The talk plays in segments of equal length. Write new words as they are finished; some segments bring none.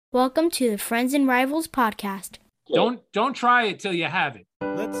Welcome to the Friends and Rivals podcast. Don't try it till you have it.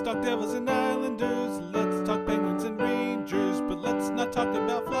 Let's talk Devils and Islanders, let's talk Penguins and Rangers, but let's not talk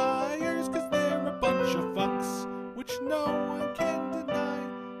about Flyers, cause they're a bunch of fucks, which no one can deny.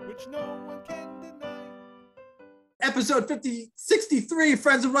 Episode 63,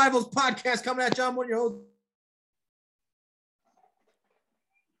 Friends and Rivals podcast coming at you. I'm one of your hosts.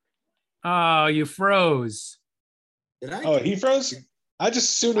 Oh, you froze. Did I? Oh, he froze? I just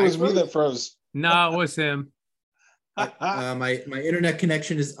assumed it was me that froze. No, it was him. My internet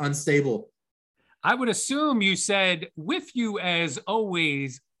connection is unstable. I would assume you said with you as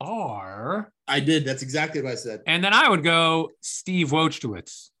always are. I did. That's exactly what I said. And then I would go Steve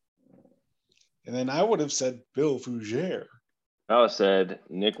Wojtowicz. And then I would have said Bill Fougere. I would have said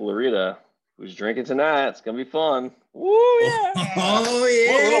Nick Larita, who's drinking tonight. It's going to be fun. Woo, yeah. Oh,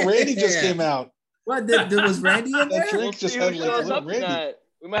 yeah. Well, little Randy just came out. What? Was Randy in there? That drink just had like little Randy. Tonight.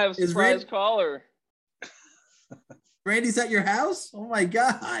 We might have a surprise caller. Randy's at your house? Oh, my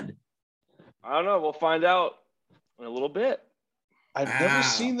God. I don't know. We'll find out in a little bit. I've never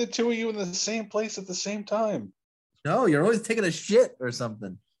seen the two of you in the same place at the same time. No, you're always taking a shit or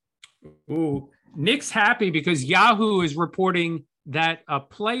something. Ooh, Nick's happy because Yahoo is reporting that a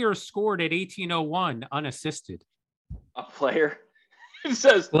player scored at 1801 unassisted. A player? It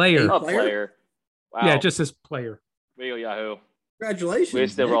says player. A player. Wow. Yeah, just this player. Way to go, Yahoo. Congratulations. Way to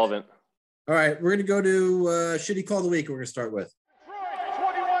stay relevant. All right, we're going to go to Shitty Call of the Week. We're going to start with.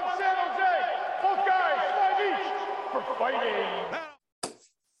 21 San Jose. Both guys, 5 each for fighting.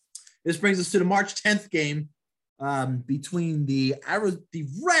 This brings us to the March 10th game between the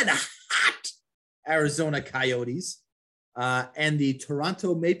red hot Arizona Coyotes and the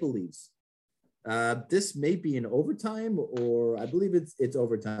Toronto Maple Leafs. This may be in overtime, or I believe it's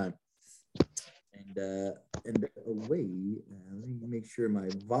overtime. And away, let me make sure my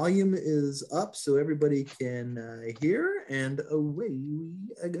volume is up so everybody can hear. And away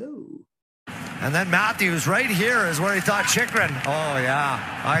we go. And then Matthews right here is where he thought Chychrun. Oh, yeah.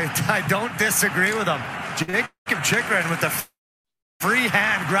 I don't disagree with him. Jacob Chychrun with the free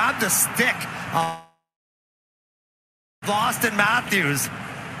hand grabbed the stick of Austin Matthews.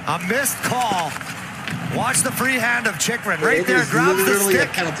 A missed call. Watch the free hand of Chychrun right there. Grabs the stick.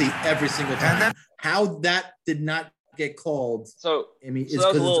 A penalty every single time. And then, how that did not get called, is because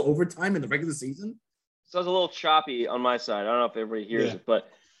it's overtime in the regular season? So it's a little choppy on my side. I don't know if everybody hears it, but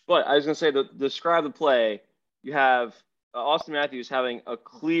I was going to say, describe the play. You have Austin Matthews having a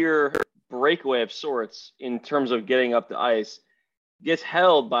clear breakaway of sorts in terms of getting up the ice, gets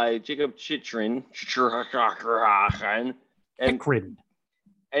held by Jacob Chychrun,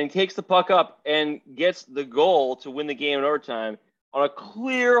 and takes the puck up and gets the goal to win the game in overtime on a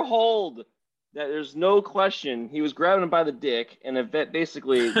clear hold that there's no question. He was grabbing him by the dick, and the vet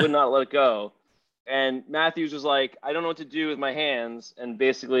basically would not let it go. And Matthews was like, I don't know what to do with my hands, and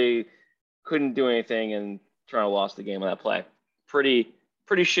basically couldn't do anything, and Toronto lost the game on that play. Pretty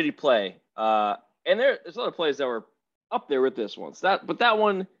shitty play. And there's other plays that were up there with this one. But that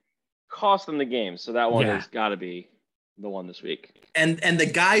one cost them the game, so that one has got to be the one this week. And the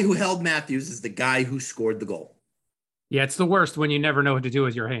guy who held Matthews is the guy who scored the goal. Yeah, it's the worst when you never know what to do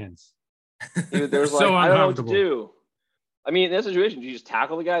with your hands. Dude, there's so I don't know what to do. I mean, in that situation, do you just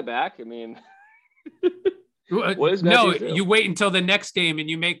tackle the guy back? I mean, you wait until the next game and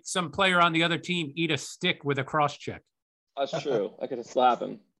you make some player on the other team eat a stick with a cross check. That's true. I could have slapped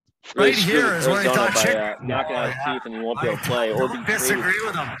him. Right here is where he thought Chychrun knocking out his teeth and he won't be able to play. Or disagree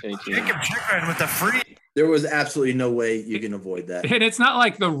with him. Jacob Chychrun with the free. There was absolutely no way you can avoid that. And it's not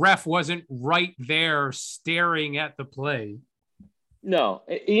like the ref wasn't right there staring at the play. No.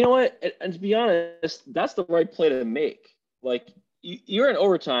 You know what? And to be honest, that's the right play to make. Like, you're in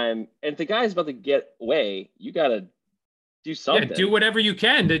overtime, and if the guy's about to get away, you got to do something. Yeah, do whatever you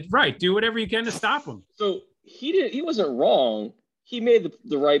can do whatever you can to stop him. So he wasn't wrong. He made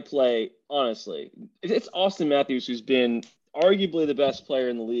the right play, honestly. It's Austin Matthews, who's been arguably the best player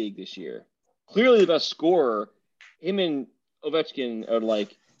in the league this year. Clearly the best scorer. Him and Ovechkin are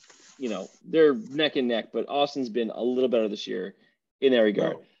like, they're neck and neck, but Austin's been a little better this year in that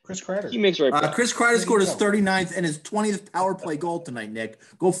regard. Chris Kreider. He makes right play. Chris Kreider scored his 39th and his 20th power play goal tonight, Nick.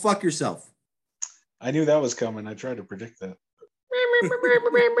 Go fuck yourself. I knew that was coming. I tried to predict that. I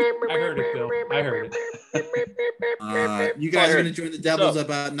heard it, Bill. I heard it. You guys are going to join the Devils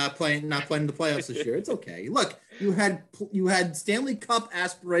about not playing the playoffs this year. It's okay. Look, you had Stanley Cup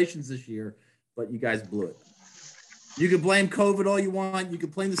aspirations this year, but you guys blew it. You can blame COVID all you want. You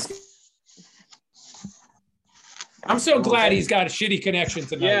can blame the I'm so glad he's got a shitty connection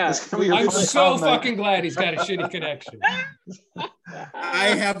tonight. Yeah. I'm so fucking glad he's got a shitty connection. I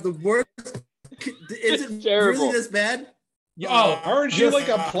have the worst. Is it terrible. really this bad? Aren't you like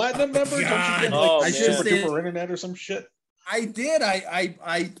a platinum member? Don't you get like I should super say- duper internet or some shit? I did.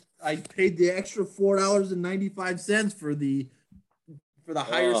 I paid the extra $4.95 for the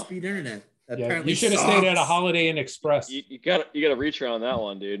higher speed internet. Yeah, Apparently you should have stayed at a Holiday Inn Express. You got to reach her on that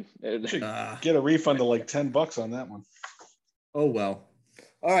one, dude. Get a refund of like $10 on that one. Oh well.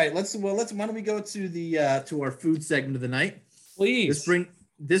 All right. Let's. Why don't we go to the to our food segment of the night? Please.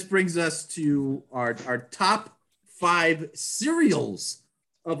 This brings us to our top 5 cereals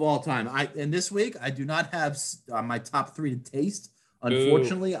of all time. And this week I do not have my top 3 to taste.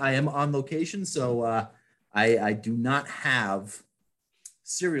 Unfortunately, I am on location, so I do not have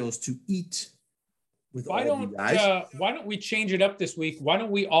cereals to eat with all of you guys. Why don't we change it up this week? Why don't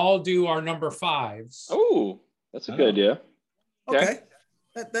we all do our number 5s? Oh, that's a good idea. Okay.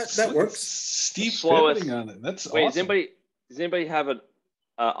 That works. Steve Slowest. on it. That's Wait, awesome. does anybody have an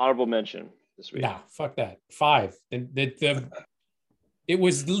honorable mention this week? Nah, fuck that. 5. It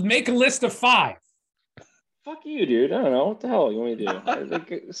was make a list of 5. Fuck you, dude. I don't know. What the hell you want me to do?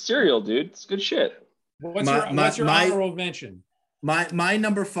 Like, cereal, dude. It's good shit. What's your honorable mention? My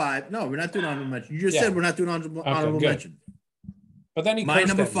number 5. No, we're not doing honorable mention. You just said we're not doing honorable mention. But then my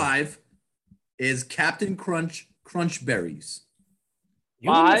number 5 is Captain Crunch Berries.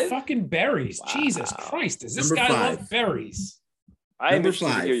 You love fucking berries. Wow. Jesus Christ. Does this number guy 5. love berries? I'm interested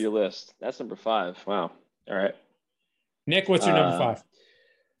to hear your list. That's number 5. Wow. All right. Nick, what's your number 5?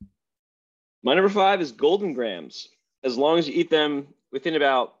 My number 5 is Golden Grams. As long as you eat them within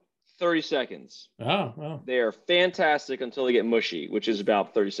about 30 seconds. Oh, well. They are fantastic until they get mushy, which is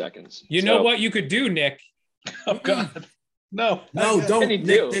about 30 seconds. You know what you could do, Nick? Oh, God. No, don't.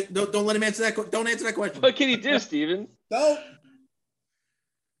 Nick, don't let him answer that. Don't answer that question. What can he do, Steven? Don't.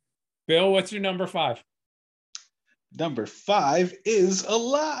 Bill, what's your number 5? Number 5 is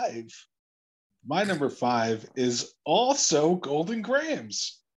Alive. My number 5 is also Golden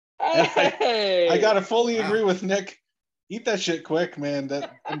Grams. Hey! I gotta fully agree with Nick. Eat that shit quick, man.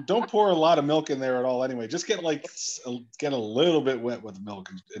 And don't pour a lot of milk in there at all. Anyway, just get a little bit wet with milk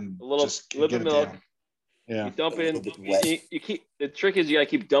and a little bit of milk. Down. Yeah. You dump in. You keep. The trick is you gotta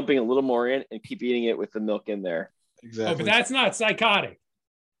keep dumping a little more in and keep eating it with the milk in there. Exactly. Oh, but that's not psychotic.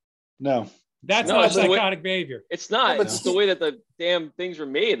 No. That's not psychotic behavior. It's not. It's the way that the damn things were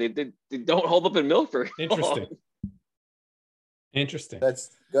made. They don't hold up in milk very long. Interesting.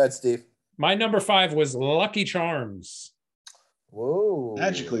 Go ahead, Steve. My number 5 was Lucky Charms. Whoa.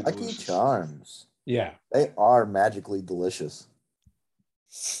 Magically Lucky delicious. Charms. Yeah. They are magically delicious.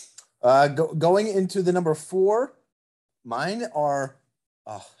 Going into the number 4, mine are,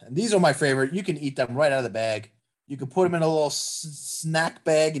 and these are my favorite. You can eat them right out of the bag. You can put them in a little snack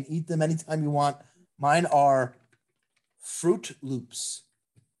bag and eat them anytime you want. Mine are Fruit Loops.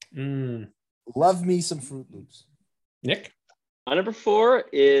 Love me some Fruit Loops. Nick? My number 4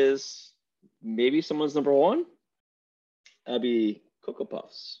 is maybe someone's number 1. That'd be Cocoa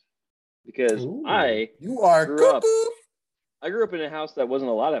Puffs. Because I grew up in a house that wasn't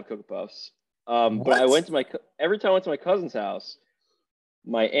allowed to have Cocoa Puffs. But I went to every time I went to my cousin's house,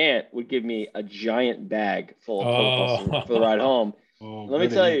 my aunt would give me a giant bag full of Cocoa Puffs for the ride home. Let me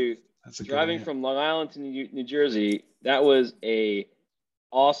tell you, driving from Long Island to New Jersey, that was a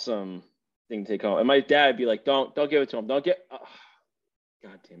awesome thing to take home. And my dad would be like, "Don't give it to him. Don't get."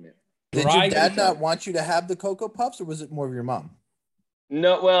 God damn it! Did your dad not want you to have the Cocoa Puffs, or was it more of your mom?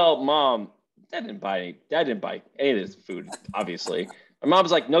 No, well, Mom, Dad didn't buy any of this food. Obviously, my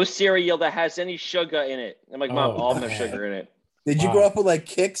mom's like, "No cereal that has any sugar in it." I'm like, "Mom, all of them have sugar in it." Did you grow up with like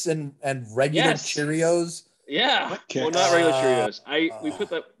Kix and regular Cheerios? Yeah, well, not regular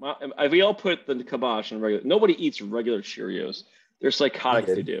Cheerios. We all put the kibosh on regular. Nobody eats regular Cheerios. They're psychotic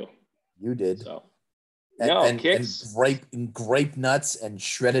to do. You did. So. Kix. And grape nuts and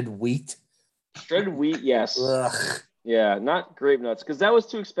shredded wheat. Shredded wheat, yes. Ugh. Yeah, not grape nuts because that was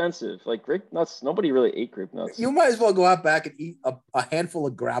too expensive. Like grape nuts, nobody really ate grape nuts. You might as well go out back and eat a handful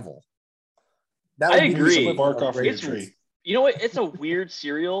of gravel. I agree. Bark off a tree. You know what? It's a weird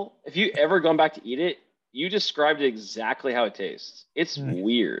cereal. If you ever gone back to eat it, you described it exactly how it tastes. It's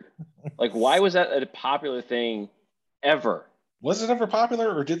weird. Like, why was that a popular thing ever? Was it ever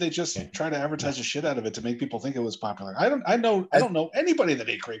popular, or did they just try to advertise the shit out of it to make people think it was popular? I don't know anybody that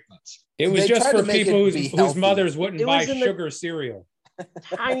ate grape nuts. It was just for people whose mothers wouldn't buy sugar cereal.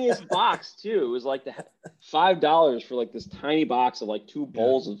 Tiniest box too. It was like the $5 for like this tiny box of like 2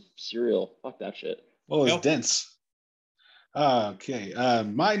 bowls of cereal. Fuck that shit. Well, it was dense. Okay.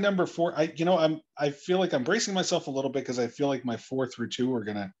 My number 4. I feel like I'm bracing myself a little bit because I feel like my 4 through 2 are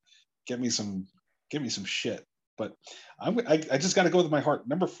gonna get me some shit. But I just got to go with my heart.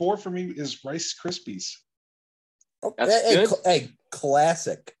 Number 4 for me is Rice Krispies. That's good.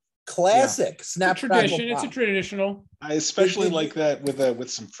 Classic. Snap Tradition. crackle, It's a pop. traditional. I especially like that with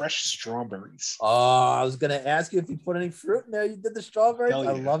some fresh strawberries. Oh, I was gonna ask you if you put any fruit in there. You did the strawberries. Hell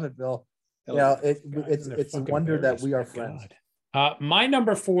I yeah. love it, Bill. Hell You know, yeah. it's And they're a fucking wonder that berries. we are My friends. God. My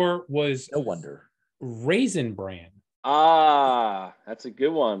number 4 was No wonder. Raisin Bran. That's a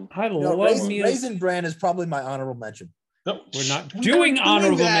good one. I You know, love me. Raisin Bran is probably my honorable mention. No, We're not we're doing not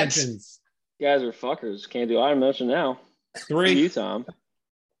honorable that. mentions. You guys are fuckers. Can't do honorable mention now. 3. You, Tom.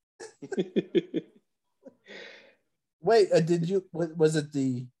 Wait, did you? Was it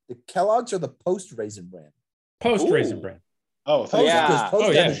the Kellogg's or the Post Raisin Bran? Post Ooh. Raisin Bran. Oh, thank Yeah. Because Post Oh,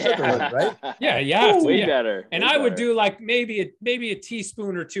 had yeah. the sugar in it, right? Yeah, yeah. Way yeah. better. And way I would better. do like maybe a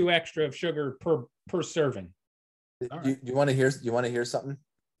teaspoon or 2 extra of sugar per serving. You want to hear something?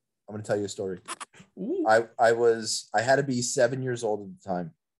 I'm going to tell you a story. Ooh. I had to be 7 years old at the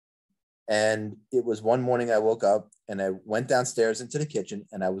time, and it was one morning I woke up and I went downstairs into the kitchen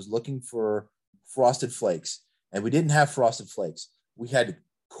and I was looking for Frosted Flakes, and we didn't have Frosted Flakes. We had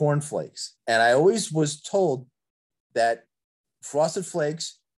Corn Flakes, and I always was told that Frosted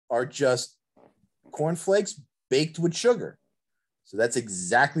Flakes are just corn flakes baked with sugar. So that's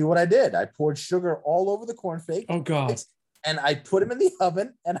exactly what I did. I poured sugar all over the corn flakes. Oh God. And I put them in the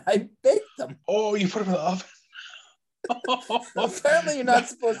oven and I baked them. Oh, you put them in the oven. Apparently, you're not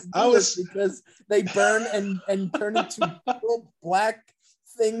supposed to do this because they burn and turn into little black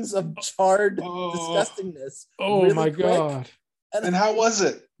things of charred disgustingness. Oh really my quick. God. And how was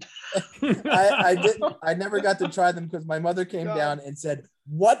it? I never got to try them because my mother came down and said,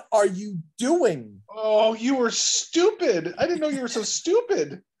 "What are you doing?" Oh, you were stupid. I didn't know you were so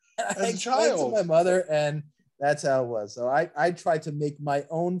stupid. And I As a explained to child. my mother, and that's how it was. So I tried to make my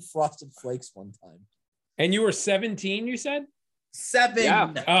own Frosted Flakes one time. And you were 17, you said? 7.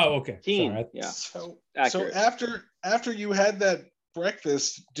 Yeah. Oh, okay. Teen. Sorry. Yeah. So Accurate. after you had that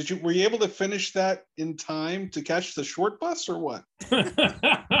breakfast, were you able to finish that in time to catch the short bus or what?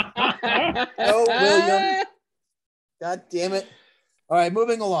 Oh, William. God damn it. All right,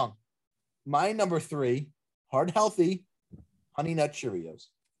 moving along. My number 3, Heart Healthy Honey Nut Cheerios.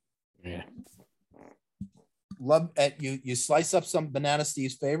 Yeah. Love it. You slice up some Banana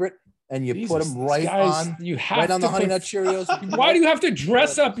Steve's favorite and you put Jesus, them right guys, on you have right on to the Honey put- Nut Cheerios. Why do you have to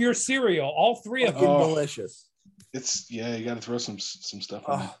dress up your cereal? All 3 of Fucking them. delicious. You got to throw some stuff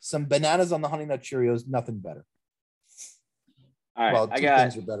in there. Some bananas on the Honey Nut Cheerios, nothing better. All right. Well, I two got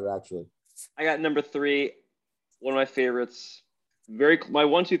things are better actually. number 3. One of my favorites. My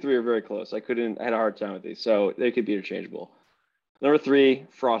 1, 2, 3 are very close. I had a hard time with these, so they could be interchangeable. Number 3,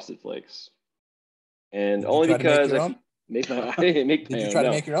 Frosted Flakes. And Did you only try to make because your I own? make my Did my you own. try to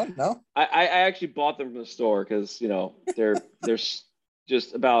No. make your own? No. I actually bought them from the store because they're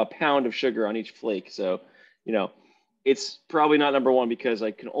just about a pound of sugar on each flake. So it's probably not number 1 because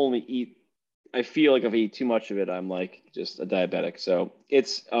I can only eat. I feel like if I eat too much of it, I'm like just a diabetic. So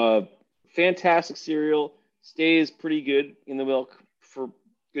it's a fantastic cereal. Stays pretty good in the milk for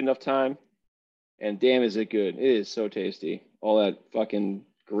good enough time. And damn, is it good. It is so tasty. All that fucking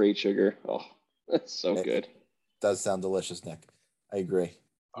great sugar. Oh, that's so good. Does sound delicious, Nick. I agree.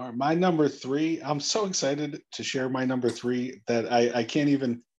 All right, my number 3. I'm so excited to share my number 3 that I can't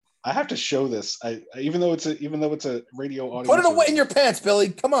even. I have to show this. Even though it's a radio audio. Put it away in your pants, Billy.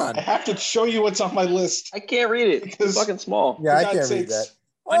 Come on. I have to show you what's on my list. I can't read it. It's Because- fucking small. Yeah, I For can't God's read sakes. that.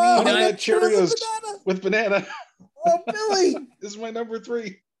 Honey Honey Nut Cheerios banana. with banana. Oh, Billy. This is my number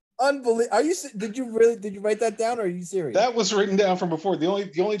 3. Unbelievable. Did you write that down or are you serious? That was written down from before. The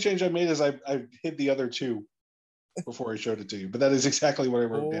only change I made is I hid the other 2 before I showed it to you. But that is exactly what I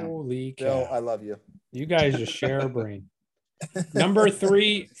wrote down. Holy Bill, cow. I love you. You guys just share a brain. Number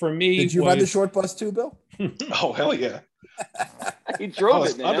 3 for me. Did you ride the was- short bus too, Bill? Oh hell yeah! He I drove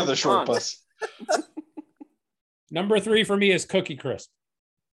was it, man. under the Come short on. bus. Number 3 for me is Cookie Crisp.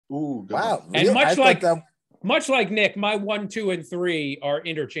 Ooh, good Wow. one. And Really? much I thought like- that, Much like Nick, my 1, 2, and 3 are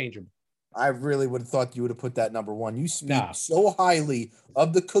interchangeable. I really would have thought you would have put that number 1. You speak Nah. so highly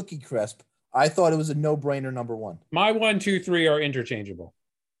of the Cookie Crisp. I thought it was a no-brainer number 1. My 1, 2, 3 are interchangeable.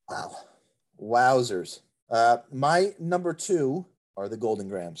 Wow. Wowzers. My number 2 are the Golden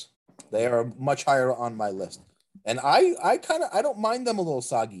Grams. They are much higher on my list. And I don't mind them a little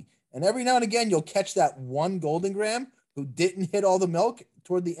soggy. And every now and again, you'll catch that one Golden Gram who didn't hit all the milk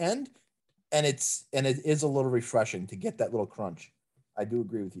toward the end. And it is a little refreshing to get that little crunch. I do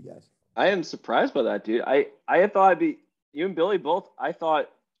agree with you guys. I am surprised by that, dude. I thought You and Billy both. I thought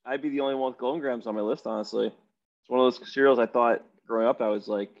I'd be the only one with Golden Grams on my list. Honestly, it's one of those cereals I thought growing up I was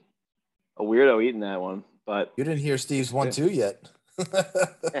like a weirdo eating that one. But You didn't hear Steve's 1-2 yet.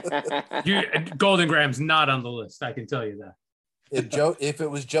 Golden Grams not on the list. I can tell you that. If it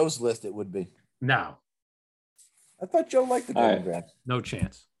was Joe's list, it would be. No, I thought Joe liked the All Golden right. Grams. no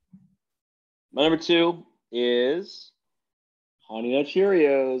chance. My number 2 is Honey Nut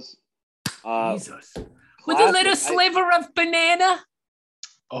Cheerios. Jesus. With a little classic. sliver of banana.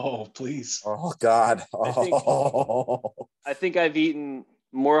 Oh, please. Oh God. I think- Oh. I think I've eaten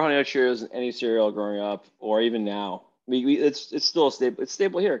more Honey Nut Cheerios than any cereal growing up, or even now. It's still a staple. It's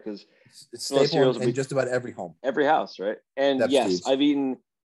staple here because It's Well, cereals staple would in be- just about every home. every house, right? And That's yes, Steve's. I've eaten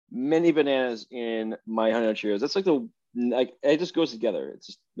many bananas in my Honey Nut Cheerios. That's like it just goes together. It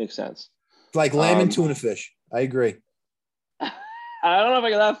just makes sense. It's like lamb and Um, tuna fish. I agree. I don't know if I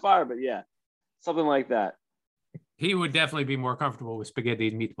get that far, but yeah, something like that. He would definitely be more comfortable with spaghetti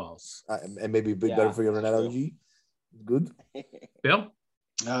and meatballs. And maybe a bit Yeah, better for your that's true. analogy. Good. Bill?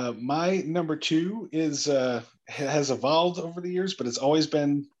 My number 2 is has evolved over the years, but it's always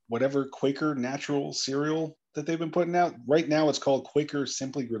been whatever Quaker natural cereal that they've been putting out. Right now, it's called Quaker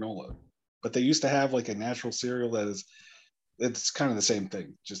Simply Granola, but they used to have like a natural cereal it's kind of the same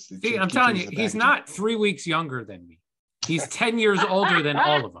thing. Just See, I'm telling you, he's not 3 weeks younger than me. He's 10 years older than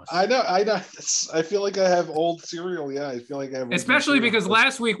all of us. I know. I feel like I have old cereal. Yeah, I feel like I have. Especially old cereal. because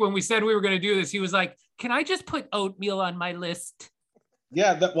last week when we said we were going to do this, he was like, "Can I just put oatmeal on my list?"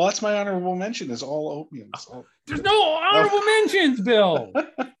 Yeah, that's my honorable mention. Is all oatmeal. There's no honorable mentions, Bill.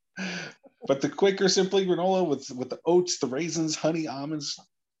 But the Quaker Simply Granola with the oats, the raisins, honey, almonds,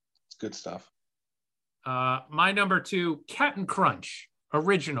 it's good stuff. My number 2, Captain Crunch,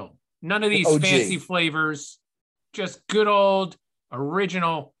 original. None of these OG. fancy flavors, just good old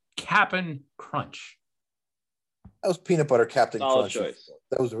original Captain Crunch. That was peanut butter Captain Solid Crunch. choice.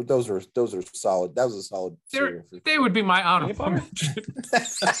 Those are solid. That was a solid cereal. They would be my honorable butter? mention.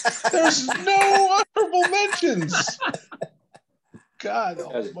 There's no honorable mentions. God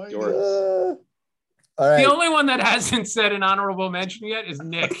That's almighty. dork. All right. The only one that hasn't said an honorable mention yet is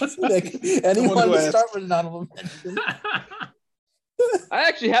Nick. Nick, anyone who to asked. start with an honorable mention? I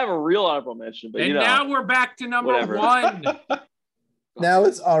actually have a real honorable mention, but And you know, now we're back to number whatever. 1. Now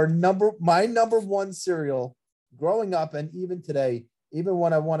it's my number one cereal growing up, and even today, even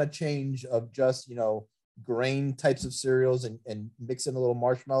when I want to change of just, grain types of cereals and mix in a little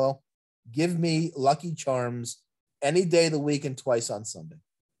marshmallow, give me Lucky Charms any day of the week and twice on Sunday.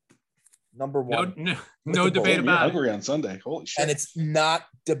 Number one. No the debate You're about it. hungry on Sunday. Holy shit. And it's not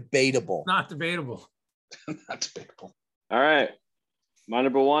debatable. Not debatable. not debatable. all right. My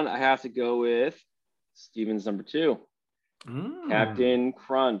number 1, I have to go with Steven's number 2, Mm. Captain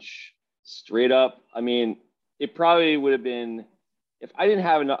Crunch. Straight up. I mean, it probably would have been if I didn't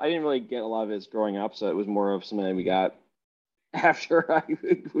have enough. I didn't really get a lot of his growing up, so it was more of something that we got after I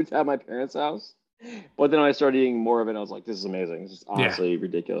moved out of my parents' house. But then I started eating more of it, and I was like, "This is amazing. This is honestly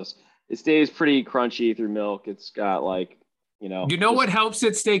ridiculous." It stays pretty crunchy through milk. It's got You know what helps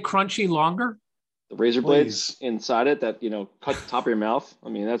it stay crunchy longer? the razor blades Please. inside it that cut the top of your mouth. I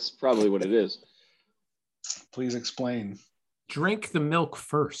mean, that's probably what it is. Please explain. Drink the milk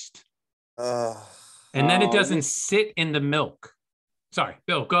first. Uh, And then it Oh, doesn't you- sit in the milk. Sorry,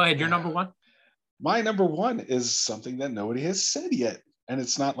 Bill, go ahead. You're number 1. My number 1 is something that nobody has said yet, and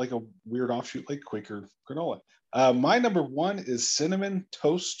it's not like a weird offshoot like Quaker granola. My number 1 is Cinnamon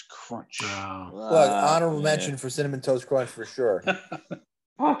Toast Crunch. Oh. look, honorable man. mention for Cinnamon Toast Crunch for sure.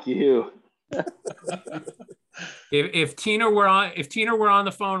 Fuck you. If Tina were on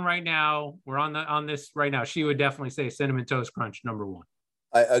the phone right now, we're on this right now, she would definitely say Cinnamon Toast Crunch number 1.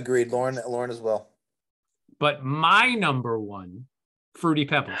 I agreed. Lauren as well. But my number 1, Fruity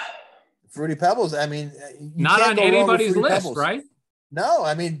Pebbles. Fruity Pebbles. I mean, you Not can't on go wrong with anybody's Fruity list, Pebbles. right? No,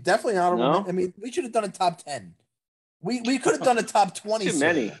 I mean, definitely honorable. No? I mean, we should have done a top 10. We could have done a top 20. Too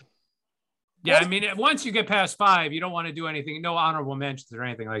many. Yeah, I mean, once you get past 5, you don't want to do anything, no honorable mentions or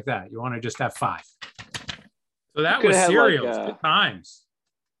anything like that. You want to just have 5. So that You was coulda had, cereals, like, good times.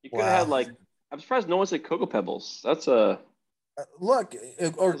 You could have Wow. had I'm surprised no one said Cocoa Pebbles. That's a Look,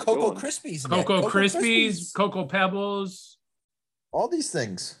 or That's a Cocoa good one. Krispies. Nick. Cocoa Krispies, Cocoa Pebbles. All these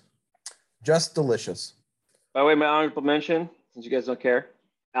things. Just delicious. By the way, my honorable mention, since you guys don't care,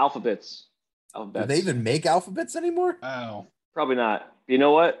 Alphabets. Do Alphabets. they even make alphabets anymore? Wow. Probably not. But you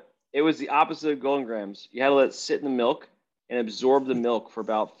know what? It was the opposite of Golden Grams. You had to let it sit in the milk and absorb the milk for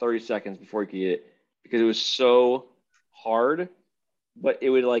about 30 seconds before you could eat it because it was so hard. But it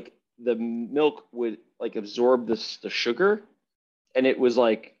would the milk would absorb the sugar, and it was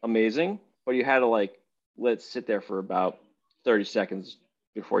amazing. But you had to let it sit there for about 30 seconds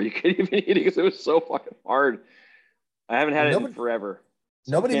before you could even eat it because it was so fucking hard. I haven't had it in forever.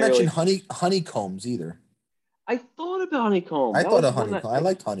 So Nobody mentioned honeycombs either. I thought about honeycomb. I thought of honeycomb. I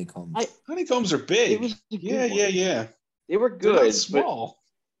liked honeycombs. Honeycombs are big. Yeah. They were good. They're not small.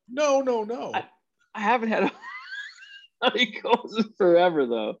 No. I haven't had honeycombs in forever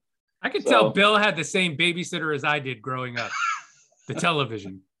though. I could tell Bill had the same babysitter as I did growing up. The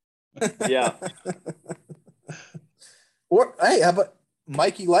television. Yeah. Or hey, how about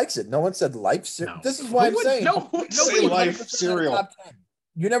Mikey likes it? No one said life cereal. No. This is why I'm saying Nobody say life cereal.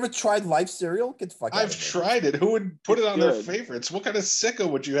 You never tried life cereal? Get the fuck out of I've here. tried it. Who would put it on their good. favorites? What kind of sicko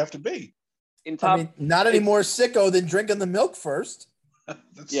would you have to be? In top, I mean, not any more sicko than drinking the milk first.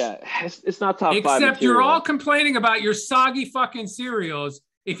 yeah, it's not top 5. Except you're material. all complaining about your soggy fucking cereals.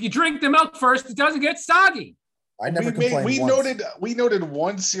 If you drink the milk first, it doesn't get soggy. I never complained we once. noted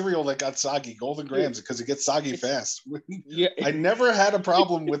one cereal that got soggy, Golden Grams, because it gets soggy fast. Yeah. I never had a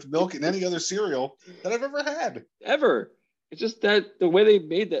problem with milk in any other cereal that I've ever had. Ever. It's just that the way they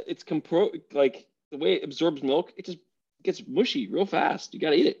made that, it's like the way it absorbs milk, it just gets mushy real fast. You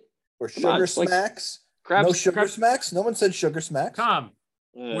got to eat it. Or Come on, sugar it's like smacks. crabs, No sugar crabs- smacks. No one said sugar smacks. Tom,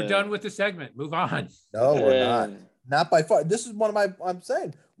 we're done with the segment. Move on. No, we're not. Not by far. This is one of my. I'm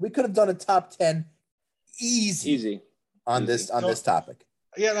saying we could have done a top 10 easy on this topic.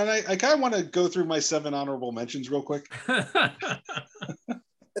 Yeah, and I kind of want to go through my 7 honorable mentions real quick.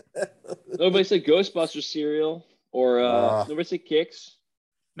 Nobody said Ghostbusters cereal or nobody said Kix.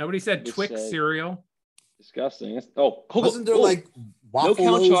 Nobody said Just Twix say- cereal. Disgusting. Wasn't there like no Count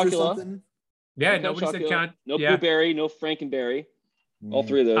waffles or Chocula? something? Yeah, No nobody said Chocula, count. No yeah. Blueberry, no Frankenberry. All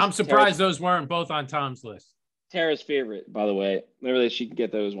 3 of those. I'm surprised those weren't both on Tom's list. Tara's favorite, by the way. Whenever she can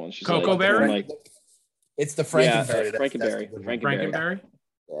get those ones. She's Cocoa like, Berry? like, It's the yeah, Frankenberry. Frankenberry. That's the Frankenberry.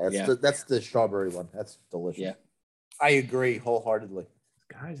 Frankenberry? That's the strawberry one. That's delicious. Yeah. I agree wholeheartedly.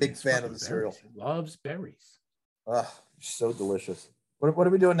 Guys, Big he's fan fucking of the cereal. berries. He loves berries. So delicious. What are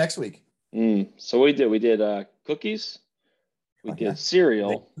we doing next week? So what we did cookies. We did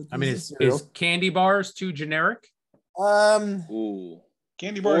cereal. I mean, is candy bars too generic? Ooh.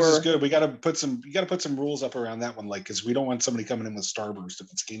 Candy bars is good. You got to put some rules up around that one, like, because we don't want somebody coming in with Starburst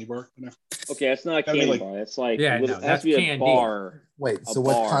if it's candy bar. You know? Okay, it's not a Gotta be candy like- bar. It's like Yeah, it no, has that's to be a candy. bar. Wait, A so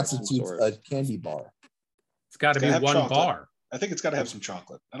what bar of some constitutes sort. a candy bar? It's got to It's be gotta have one chocolate. bar. I think it's got to have some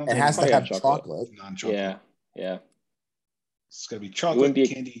chocolate. I don't It think has to probably have have chocolate. non-chocolate. Yeah. It's got to be It chocolate wouldn't be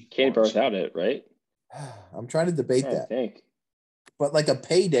candy. a candy bar bars. without it, right? I'm trying to debate I that. think. But like a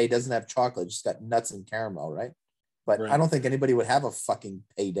payday doesn't have chocolate, just got nuts and caramel, right? But Right. I don't think anybody would have a fucking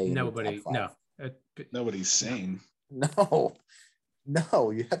payday. in their Nobody, top 5. no. Nobody's sane. No,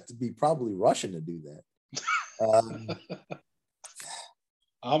 you have to be probably Russian to do that.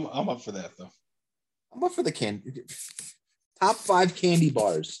 I'm up for that though. I'm up for the candy. Top 5 candy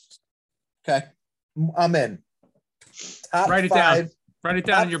bars. Okay, I'm in. Top Write it 5, down. Write it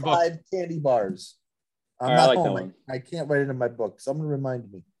down top in your book. 5 candy bars. I'm All right, not I like that home. one. I can't write it in my book. Someone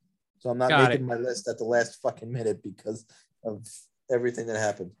remind me. So I'm not Got making my list at the last fucking minute because of everything that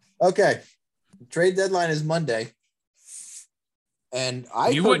happened. Okay. Trade deadline is Monday. And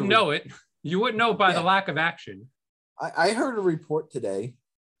You wouldn't know it. You wouldn't know by the lack of action. I heard a report today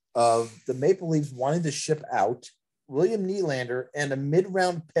of the Maple Leafs wanting to ship out William Nylander and a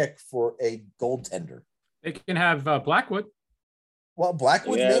mid-round pick for a goaltender. They can have Blackwood. Well,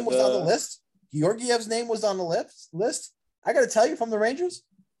 Blackwood's Yeah, name was on the list. Georgiev's name was on the list. I got to tell you, from the Rangers,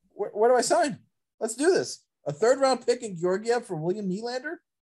 where do I sign? Let's do this. A 3rd-round pick in Georgiev for William Nylander?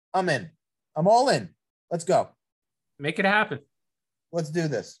 I'm in. I'm all in. Let's go. Make it happen. Let's do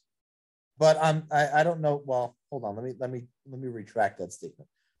this. But I don't know. Well, hold on. Let me retract that statement.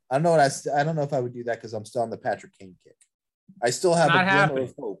 I don't know I don't know if I would do that because I'm still on the Patrick Kane kick. I still have Not a glimmer happening.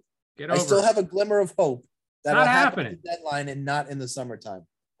 of hope. Get I over still it. have a glimmer of hope that Not will happen happening. at the deadline and not in the summertime.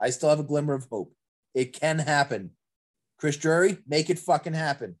 I still have a glimmer of hope. It can happen. Chris Drury, make it fucking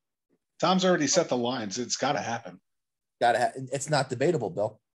happen. Tom's already set the lines. It's got to happen. It's not debatable,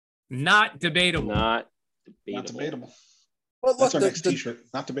 Bill. Not debatable. Not debatable. Not debatable. But That's look, our next T-shirt.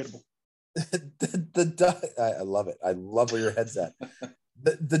 Not debatable. I love it. I love where your head's at.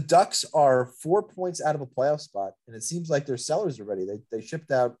 The Ducks are 4 points out of a playoff spot, and it seems like they're sellers already. They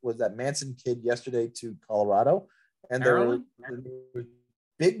shipped out, was that Manson kid yesterday to Colorado, and there was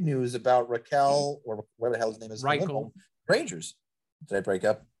big news about Raquel or whatever the hell his name is. Reichel. Rangers. Did I break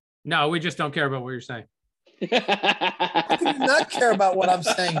up? No, we just don't care about what you're saying. How can you not care about what I'm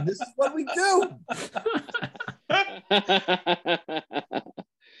saying? This is what we do.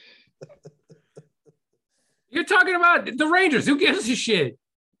 You're talking about the Rangers. Who gives a shit?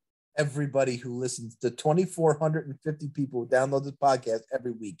 everybody who listens, the 2,450 people who download this podcast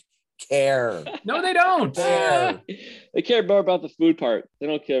every week care. No, they don't. Care. They care more about the food part. They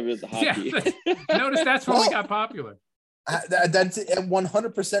don't care about the hockey. Yeah, notice that's when we got popular. That's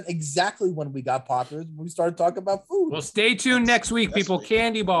 100% exactly when we got popular. We started talking about food. Well, stay tuned next week, people.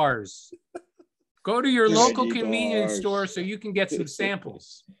 Candy bars. Go to your local convenience store so you can get some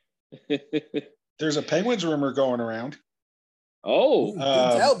samples. There's a Penguins rumor going around. Oh,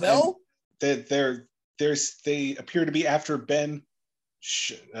 tell Bill. They appear to be after Ben.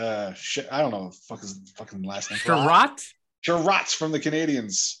 I don't know. Fucking last name. Sherratt from the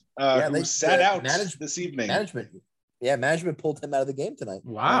Canadiens. Who sat out this evening. Management pulled him out of the game tonight.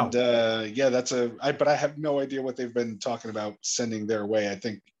 Wow. And but I have no idea what they've been talking about sending their way.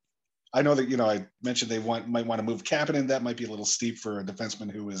 I know that I mentioned they might want to move Kapanen. That might be a little steep for a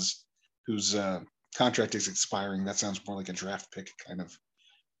defenseman whose contract is expiring. That sounds more like a draft pick kind of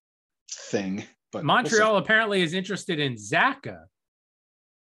thing. But Montreal apparently is interested in Zaka.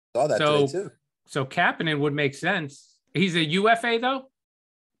 Saw that today too. So Kapanen would make sense. He's a UFA though.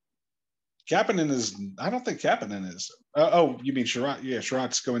 Kapanen is. I don't think Kapanen is. Oh, you mean Sherratt? Yeah,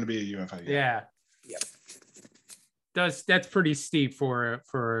 Sherratt's going to be a UFA. Yeah. Yep. That's pretty steep for a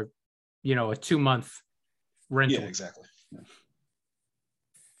 2-month rental. Yeah, exactly. Yeah.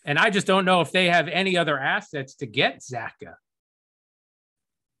 And I just don't know if they have any other assets to get Zaka.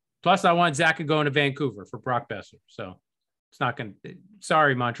 Plus, I want Zaka going to Vancouver for Brock Besser. So it's not going to.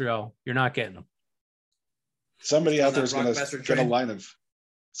 Sorry, Montreal, you're not getting them. Somebody out there is going to get a line of.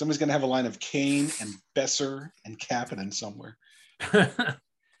 Somebody's going to have a line of Kane and Besser and Kapanen somewhere.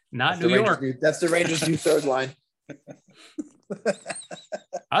 Not New York. That's the Rangers' new third line.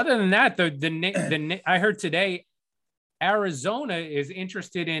 Other than that, I heard today Arizona is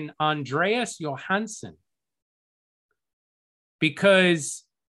interested in Andreas Johansson because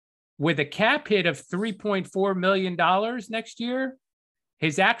with a cap hit of $3.4 million next year,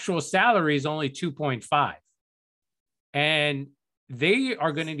 his actual salary is only 2.5, and they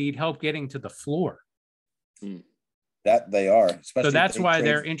are going to need help getting to the floor. That they are. So that's why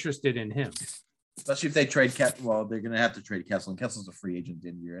they're interested in him. Especially if they trade well, they're going to have to trade Kessel, and Kessel's a free agent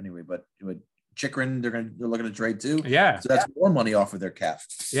in the year anyway. But with Chychrun, they're looking to trade too. Yeah, so that's more money off of their cap.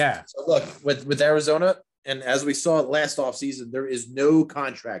 Yeah. So look, with Arizona, and as we saw last offseason, there is no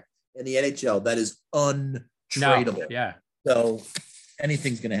contract in the NHL that is untradeable. No, yeah. So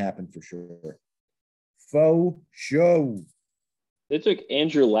anything's going to happen for sure. Faux show. They took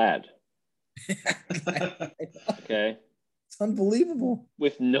Andrew Ladd. Okay. It's unbelievable.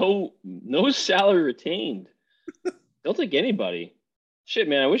 With no salary retained. They'll take anybody. Shit,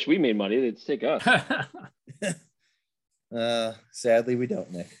 man, I wish we made money. They'd take us. Sadly, we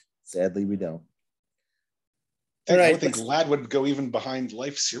don't, Nick. Sadly, we don't. I think Ladd would go even behind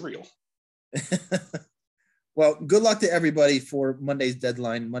Life Cereal. Well, good luck to everybody for Monday's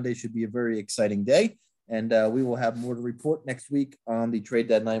deadline. Monday should be a very exciting day. And we will have more to report next week on the trade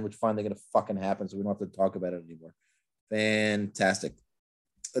deadline, which finally going to fucking happen. So we don't have to talk about it anymore. Fantastic.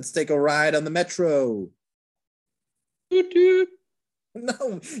 Let's take a ride on the Metro. Doot, doot.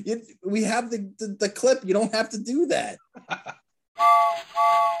 No, we have the clip. You don't have to do that.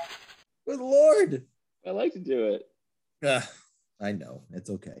 Good Lord. I like to do it. I know. It's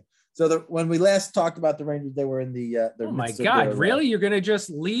okay. So when we last talked about the Rangers, they were in the oh my God, really? You're going to just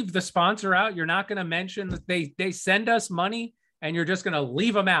leave the sponsor out? You're not going to mention that they send us money and you're just going to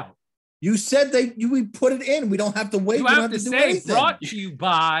leave them out? You said we put it in. We don't have to wait. You have to say brought to you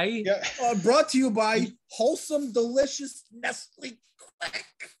by. Brought to you by wholesome, delicious Nestle Quick.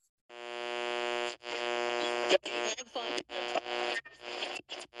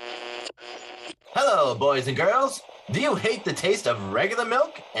 Hello, boys and girls. Do you hate the taste of regular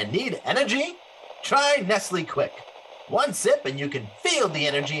milk and need energy? Try Nestle Quick. One sip and you can feel the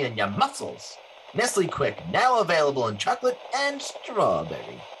energy in your muscles. Nestle Quick, now available in chocolate and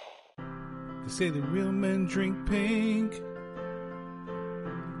strawberry. They say the real men drink pink.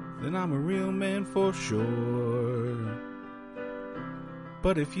 Then I'm a real man for sure.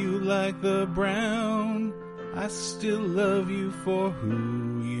 But if you like the brown, I still love you for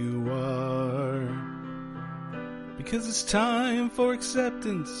who you are. Because it's time for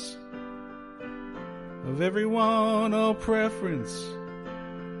acceptance of everyone, all preference.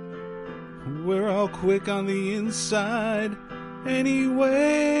 We're all quick on the inside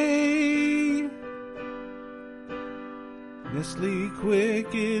anyway. Nestle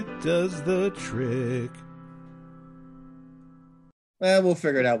Quick, it does the trick. Well, we'll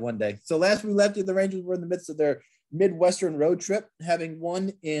figure it out one day. So last we left you, the Rangers were in the midst of their Midwestern road trip, having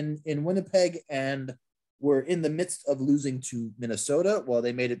won in Winnipeg and were in the midst of losing to Minnesota. Well,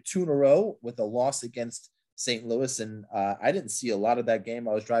 they made it 2 in a row with a loss against St. Louis. And I didn't see a lot of that game.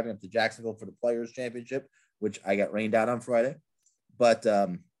 I was driving up to Jacksonville for the Players Championship, which I got rained out on Friday. But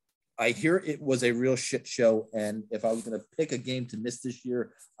I hear it was a real shit show. And if I was going to pick a game to miss this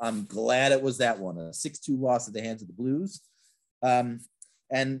year, I'm glad it was that one, a 6-2 loss at the hands of the Blues.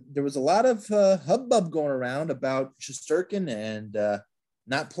 And there was a lot of hubbub going around about Shesterkin and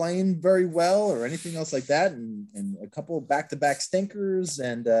not playing very well or anything else like that. And a couple of back-to-back stinkers.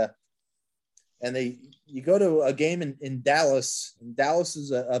 And you go to a game in Dallas, and Dallas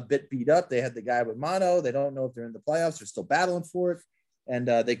is a bit beat up. They had the guy with mono. They don't know if they're in the playoffs. They're still battling for it. And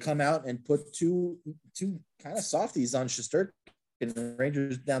they come out and put two kind of softies on Shesterkin, and the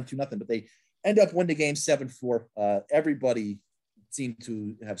Rangers down 2-0, but they end up winning the game 7-4. Everybody seemed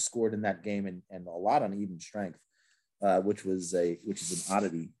to have scored in that game, and a lot on even strength, which is an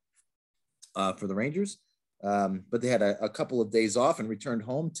oddity for the Rangers. But they had a couple of days off and returned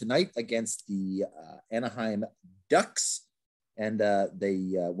home tonight against the Anaheim Ducks. And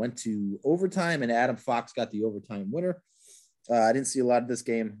they went to overtime, and Adam Fox got the overtime winner. I didn't see a lot of this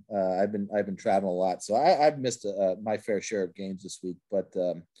game. I've been traveling a lot, so I've missed my fair share of games this week. But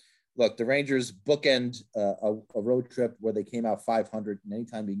look, the Rangers bookend a road trip where they came out 500. And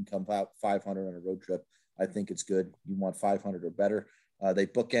anytime you can come out 500 on a road trip, I think it's good. You want 500 or better. They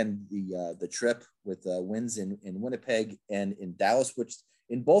bookend the trip with wins in Winnipeg and in Dallas, which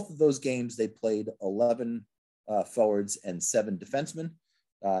in both of those games they played 11 forwards and 7 defensemen.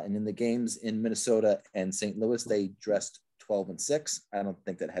 And in the games in Minnesota and St. Louis, they dressed 12-6. I don't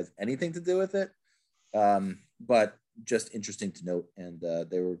think that has anything to do with it, but just interesting to note. And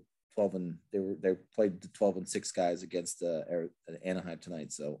they were 12 and they played the 12-6 guys against Anaheim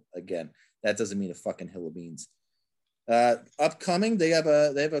tonight. So again, that doesn't mean a fucking hill of beans. Upcoming, they have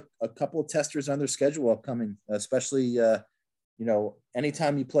a couple of testers on their schedule upcoming, especially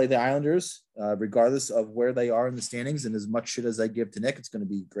anytime you play the Islanders, regardless of where they are in the standings, and as much shit as I give to Nick, it's going to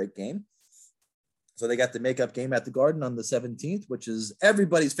be a great game. So they got the makeup game at the Garden on the 17th, which is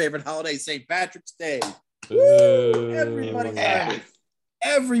everybody's favorite holiday, St. Patrick's Day. Woo! Everybody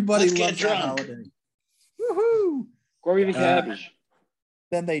loves that holiday. Woohoo! Corey the cabbage.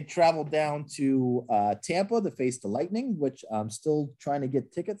 Then they traveled down to Tampa to face the Lightning, which I'm still trying to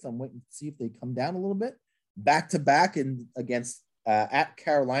get tickets. I'm waiting to see if they come down a little bit. Back-to-back against at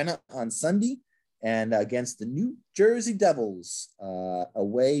Carolina on Sunday, and against the New Jersey Devils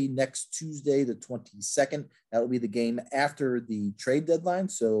away next Tuesday, the 22nd. That will be the game after the trade deadline.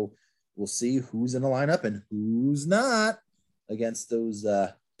 So we'll see who's in the lineup and who's not against those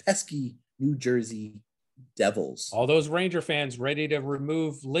pesky New Jersey Devils. All those Ranger fans ready to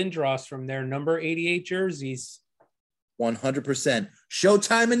remove Lindros from their number 88 jerseys. 100%.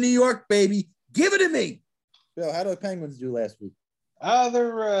 Showtime in New York, baby. Give it to me. Bill, how did the Penguins do last week?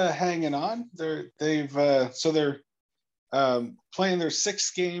 They're hanging on. They're playing their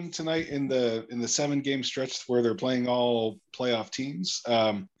 6th game tonight in the 7-game stretch where they're playing all playoff teams.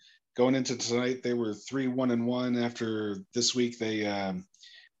 Going into tonight, they were 3-1-1. After this week, they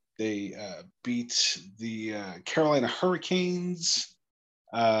beat the Carolina Hurricanes.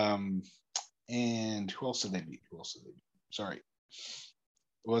 And who else did they beat? Sorry,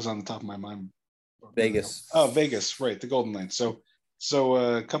 it was on the top of my mind. Vegas. Oh, Vegas, right? The Golden Knights. So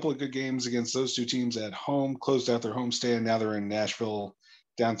a couple of good games against those two teams at home, closed out their homestand. Now they're in Nashville,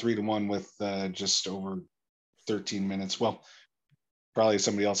 down 3-1 with just over 13 minutes. Well, probably if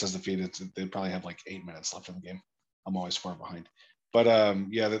somebody else has defeated, they probably have like 8 minutes left in the game. I'm always far behind. But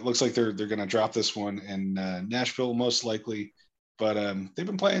it looks like they're going to drop this one in Nashville most likely. But they've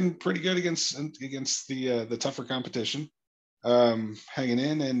been playing pretty good against the tougher competition, hanging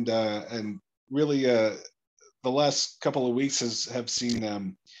in and really. The last couple of weeks have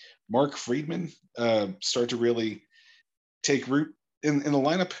seen Mark Friedman start to really take root in the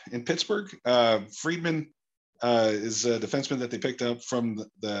lineup in Pittsburgh. Friedman is a defenseman that they picked up from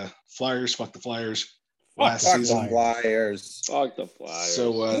the Flyers. Fuck the Flyers. Last season. Flyers. Fuck the Flyers.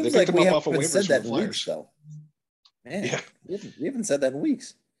 So they picked him up off of waivers from the Flyers. Weeks, though. Man, yeah. We haven't said that in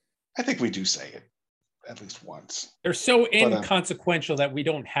weeks. I think we do say it at least once. They're so inconsequential that we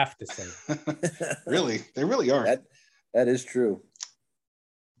don't have to say it. Really? They really are. That is true.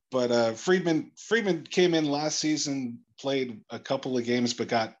 But Friedman came in last season, played a couple of games, but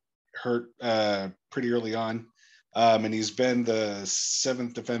got hurt pretty early on. And he's been the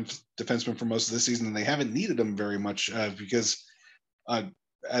 7th defenseman for most of the season, and they haven't needed him very much because,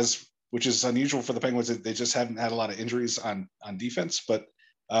 which is unusual for the Penguins, they just haven't had a lot of injuries on defense. But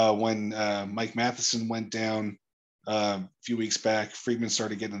when Mike Matheson went down a few weeks back, Friedman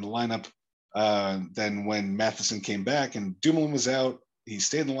started getting in the lineup, Then when Matheson came back and Dumoulin was out, he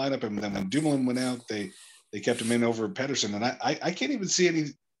stayed in the lineup. And then when Dumoulin went out, they kept him in over Pedersen. And I can't even see any.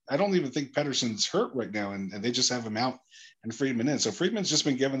 I don't even think Pedersen's hurt right now, and they just have him out and Friedman in. So Friedman's just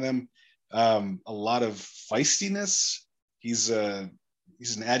been giving them a lot of feistiness. He's an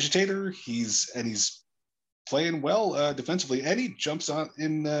agitator. He's playing well defensively, and he jumps on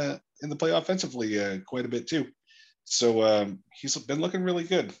in the play offensively quite a bit too. So he's been looking really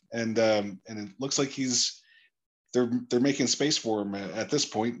good, and it looks like they're making space for him at this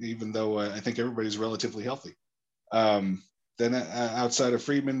point, even though I think everybody's relatively healthy. Then outside of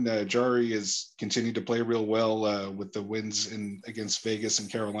Friedman, Jari has continued to play real well with the wins against Vegas and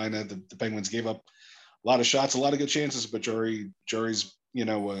Carolina. The Penguins gave up a lot of shots, a lot of good chances, but Jari's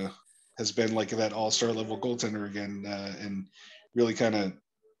has been like that all-star level goaltender again, and really kind of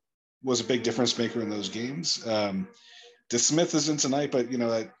was a big difference maker in those games. DeSmith isn't tonight, but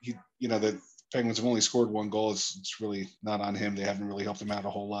the Penguins have only scored one goal. It's really not on him. They haven't really helped him out a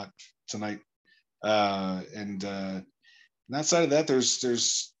whole lot tonight. And outside of that,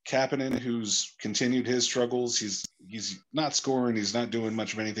 there's Kapanen, who's continued his struggles. He's not scoring. He's not doing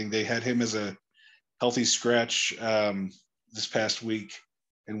much of anything. They had him as a healthy scratch this past week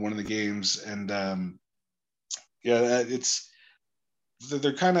in one of the games, and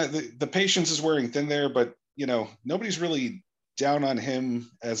they're kind of the patience is wearing thin there. But nobody's really down on him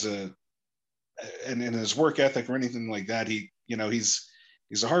as and his work ethic or anything like that. He's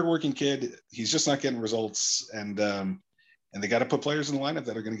a hardworking kid. He's just not getting results, and they got to put players in the lineup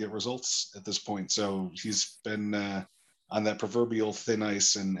that are going to get results at this point. So he's been on that proverbial thin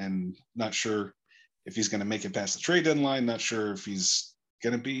ice, and not sure if he's going to make it past the trade deadline. Not sure if he's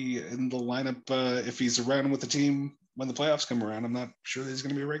going to be in the lineup if he's around with the team when the playoffs come around. I'm not sure that he's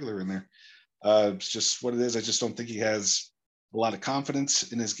going to be a regular in there. It's just what it is. I just don't think he has a lot of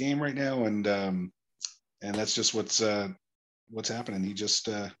confidence in his game right now, and that's just what's happening. He just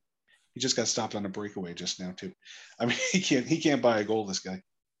got stopped on a breakaway just now too. I mean, he can't buy a goal, this guy.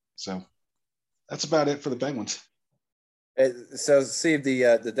 So that's about it for the Penguins. So, Steve,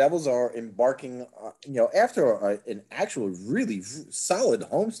 the Devils are embarking, after an actual really solid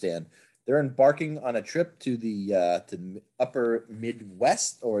homestand, they're embarking on a trip to the upper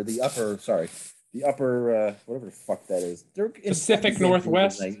Midwest, or the upper whatever the fuck that is. They're in Pacific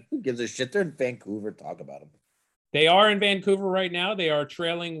Northwest. Who gives a shit? They're in Vancouver. Talk about them. They are in Vancouver right now. They are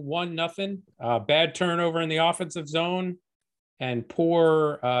trailing 1-0. Bad turnover in the offensive zone and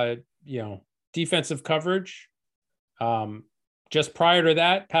poor, defensive coverage. Just prior to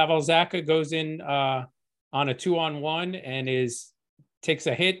that, Pavel Zacha goes in on a 2-on-1 and takes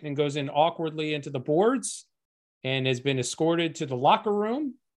a hit and goes in awkwardly into the boards and has been escorted to the locker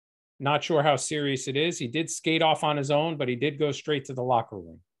room. Not sure how serious it is. He did skate off on his own, but he did go straight to the locker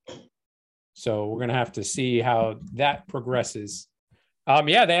room. So we're going to have to see how that progresses.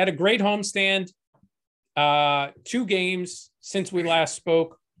 They had a great homestand. 2 games since we last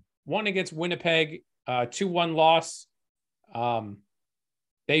spoke. One against Winnipeg, 2-1 loss.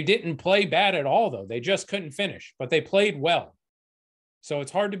 They didn't play bad at all, though. They just couldn't finish, but they played well. So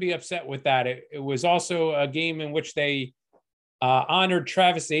it's hard to be upset with that. It was also a game in which they honored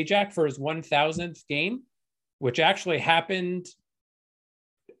Travis Zajac for his 1,000th game, which actually happened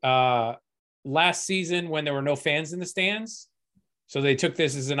last season when there were no fans in the stands. So they took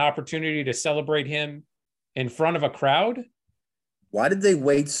this as an opportunity to celebrate him in front of a crowd. Why did they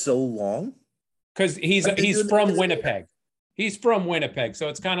wait so long? Because he's from Winnipeg. He's from Winnipeg. So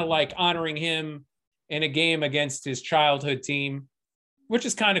it's kind of like honoring him in a game against his childhood team, which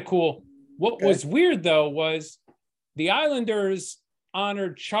is kind of cool. What was weird, though, was the Islanders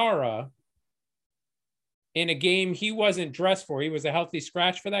honored Chara in a game he wasn't dressed for. He was a healthy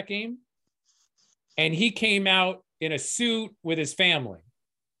scratch for that game. And he came out in a suit with his family.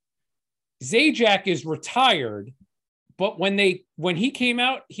 Zajac is retired, but when he came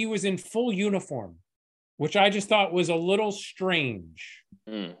out, he was in full uniform, which I just thought was a little strange.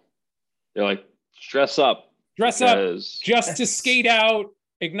 They're like, dress up just to skate out,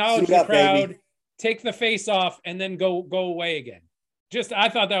 acknowledge the crowd, baby. Take the face off, and then go away again. I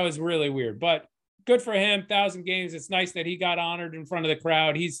thought that was really weird, but good for him. 1,000 games. It's nice that he got honored in front of the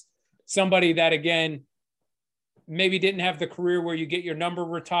crowd. He's somebody that, again, maybe didn't have the career where you get your number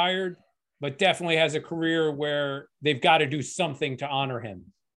retired, but definitely has a career where they've got to do something to honor him.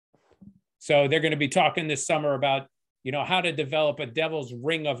 So they're going to be talking this summer about, how to develop a Devil's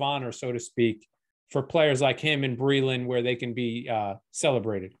Ring of Honor, so to speak, for players like him and Breland, where they can be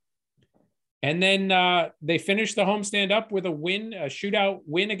celebrated. And then they finished the homestand up with a shootout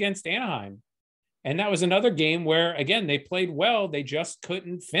win against Anaheim. And that was another game where, again, they played well. They just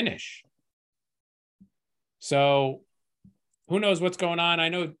couldn't finish. So who knows what's going on? I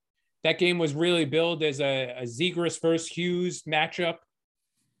know that game was really billed as a Zegras versus Hughes matchup,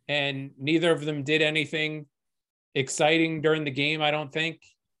 and neither of them did anything exciting during the game, I don't think.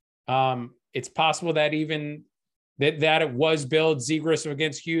 It's possible that even that it was billed Zegras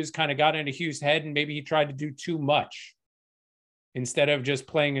against Hughes kind of got into Hughes' head, and maybe he tried to do too much instead of just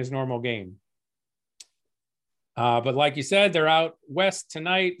playing his normal game. But like you said, they're out west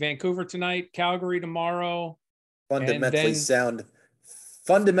tonight, Vancouver tonight, Calgary tomorrow. Fundamentally sound.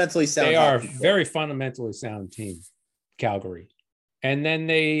 They are a very fundamentally sound team, Calgary. And then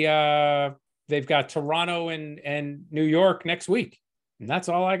they've got Toronto and New York next week. And that's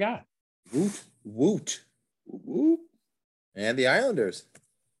all I got. Woot. And the Islanders.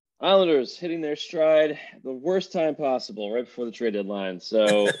 Islanders hitting their stride at the worst time possible, right before the trade deadline.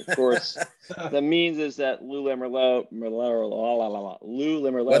 So, of course, that means is that Lou Lamoriello.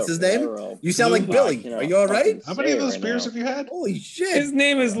 What's his name? You sound like Billy. Are you all right? How many of those beers have you had? Holy shit! His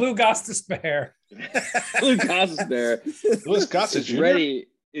name is Lou Gostisbehere. Lou Gostisbehere. Louis Gossett Jr.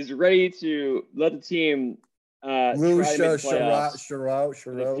 is ready to let the team Lou try to make the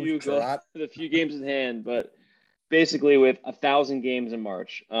Sherrod. with a few games in hand, but basically with 1,000 games in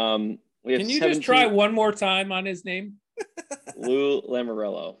March. We have Can you just try one more time on his name? Lou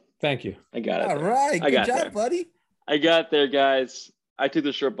Lamoriello. Thank you. I got it. All right. Good job, buddy. I got there, guys. I took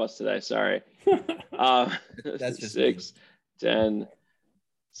the short bus today. Sorry. That's just 6, 10,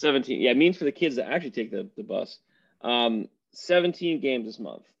 17. Yeah, it means for the kids that actually take the bus. 17 games this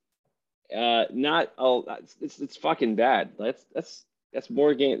month. Not all. It's fucking bad. That's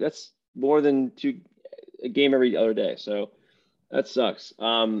more game. That's more than a game every other day. So that sucks.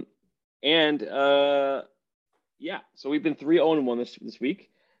 Yeah. So we've been 3-0-1 this week.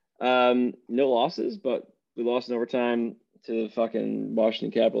 No losses, but we lost in overtime to the fucking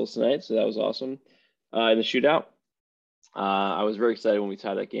Washington Capitals tonight. So that was awesome. In the shootout. I was very excited when we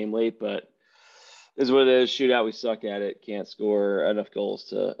tied that game late, but this is what it is. Shootout, we suck at it. Can't score enough goals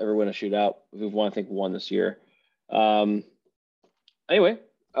to ever win a shootout. We've won, I think, one this year. Anyway,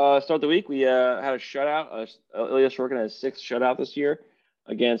 start the week. We had a shutout. Ilya Sorokin had his 6th shutout this year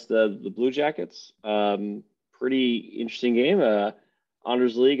against the Blue Jackets. Pretty interesting game.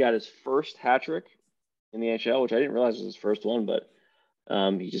 Anders Lee got his first hat trick in the NHL, which I didn't realize was his first one, but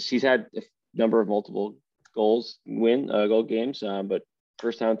he's had a number of multiple goal games, but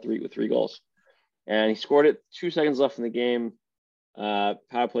first time with 3 goals. And he scored it 2 seconds left in the game.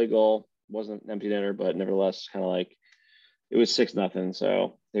 Power play goal, wasn't an empty netter, but nevertheless, kind of like it was 6-0.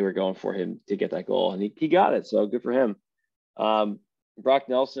 So they were going for him to get that goal, and he got it. So good for him. Brock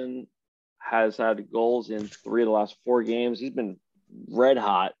Nelson has had goals in 3 of the last 4 games. He's been red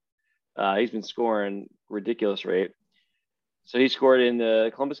hot. He's been scoring ridiculous rate. So he scored in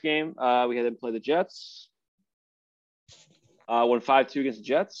the Columbus game. We had him play the Jets. Won 5-2 against the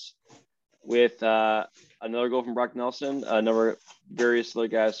Jets with another goal from Brock Nelson. Various other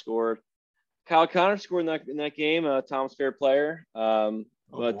guys scored. Kyle Connor scored in that game. Tom's favorite player, but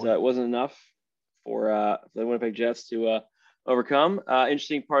it wasn't enough for the Winnipeg Jets to overcome.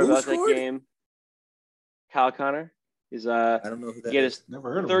 Interesting part about that game, Kyle Connor is I don't know who that is. is.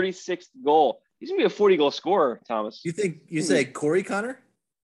 Never heard of him. 36th goal. He's gonna be a 40-goal scorer, Thomas. You say Corey Connor?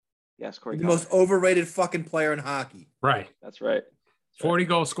 Yes, Corey The Connor. most overrated fucking player in hockey. Right. That's right.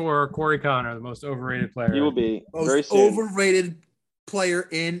 40-goal scorer, Corey Connor, the most overrated player. He will be very Most soon. overrated player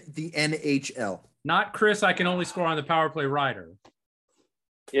in the NHL. Not Chris. I can only score on the power play Ryder.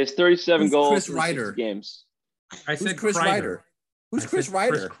 He has 37 Who's goals Chris in Ryder? 6 games. I Who's said Chris Kreider. Ryder? Who's I Chris said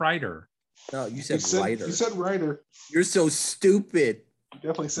Ryder? Chris Kreider. No, you You said Ryder. You said Ryder. You're so stupid. You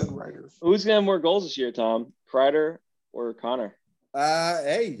definitely said Ryder. Who's gonna have more goals this year, Tom? Kreider or Connor?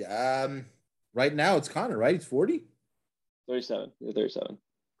 Right now it's Connor, right? He's 40? 37. He's 37.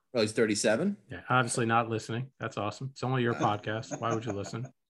 Oh, he's 37. Yeah, obviously not listening. That's awesome. It's only your podcast. Why would you listen?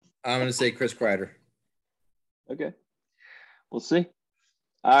 I'm going to say Chris Kreider. Okay. We'll see.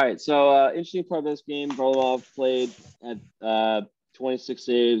 All right. So interesting part of this game, Varlamov played at 26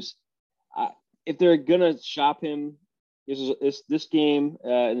 saves. If they're gonna shop him, this game,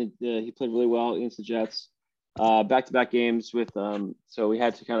 and he played really well against the Jets. Back-to-back games with so we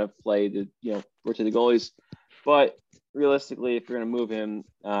had to kind of play rotate the goalies. But realistically, if you're gonna move him,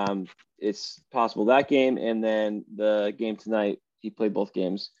 it's possible that game and then the game tonight. He played both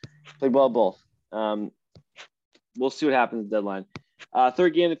games. Played well both. We'll see what happens at the deadline.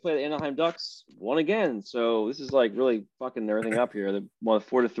 Third game, they played the Anaheim Ducks. Won again. So this is like really fucking everything up here. They won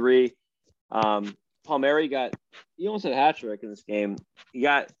 4-3. Palmieri he almost had a hat trick in this game. He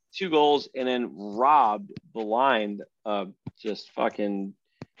got 2 goals and then blind, just fucking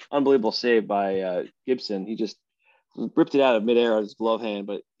unbelievable save by Gibson. He just ripped it out of midair on his glove hand.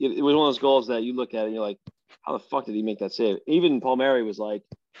 But it was one of those goals that you look at and you're like, how the fuck did he make that save? Even Palmieri was like,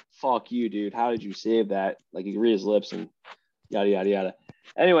 fuck you, dude. How did you save that? Like, you could read his lips and yada, yada, yada.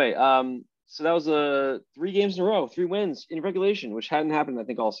 Anyway, so that was 3 games in a row, 3 wins in regulation, which hadn't happened, I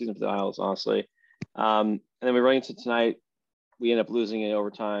think, all season for the Isles, honestly. And then we run into tonight. We end up losing in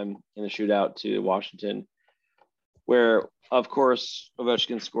overtime in the shootout to Washington, where, of course,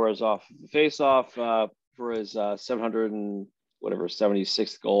 Ovechkin scores off the face-off for his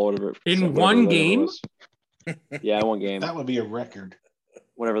 76th goal, whatever. In one game? Yeah, one game. That would be a record.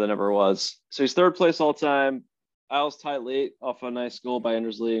 Whatever the number was. So he's 3rd place all time. Isles tied late off a nice goal by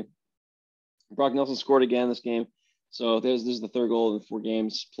Endersley. Brock Nelson scored again this game. So this is the 3rd goal in 4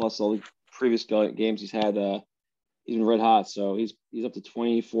 games, plus all the previous games he's had. He's been red hot. So he's up to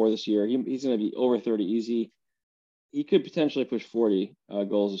 24 this year. He's going to be over 30 easy. He could potentially push 40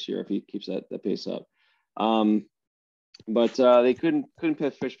 goals this year if he keeps that pace up. But they couldn't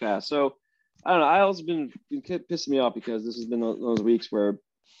fish past. So I don't know. Isles have been pissing me off because this has been those weeks where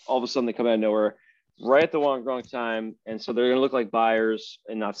all of a sudden they come out of nowhere right at the wrong time. And so they're going to look like buyers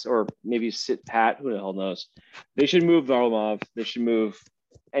and not, or maybe sit pat. Who the hell knows? They should move Varlamov. They should move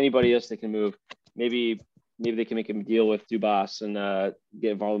anybody else they can move. Maybe they can make a deal with Dubas and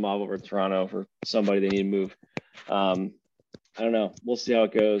get Varlamov over to Toronto for somebody they need to move. I don't know. We'll see how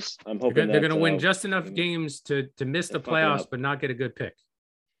it goes. I'm hoping they're going to win just enough games to miss the playoffs, but not get a good pick.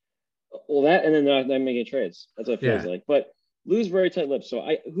 Well, that, and then they're not making trades. That's what it feels like. But Lou's very tight-lipped, so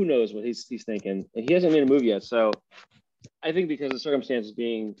who knows what he's thinking. And he hasn't made a move yet. So I think because the circumstances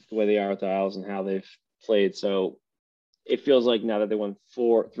being the way they are with the Isles and how they've played, so it feels like now that they won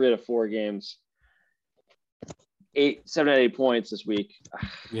 3 out of 4 games, 7 out of 8 points this week.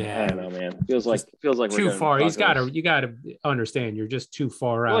 Yeah, I don't know, man. Feels like we're too far. You got to understand. You're just too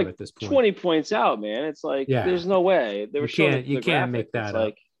far out at this point. 20 points out, man. It's like there's no way. They were you can't make that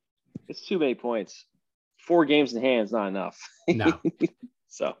up. It's too many points. 4 games in hand is not enough. No.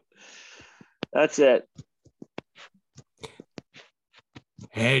 So that's it.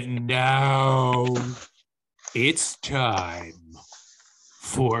 And now it's time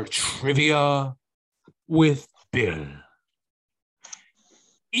for Trivia with Bill.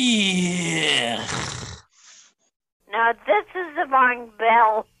 Yeah. Now this is the wrong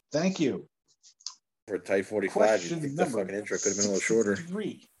Bill. Thank you. For a tight 45, Question you think the fucking intro could have been a little shorter.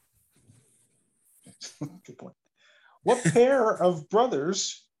 3. Good point. What pair of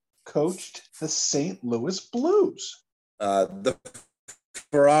brothers coached the St. Louis Blues? The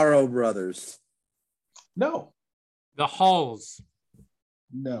Ferraro brothers. No. The Hulls.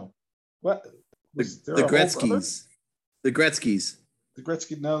 No. What? The Gretzkys. The Gretzkys. The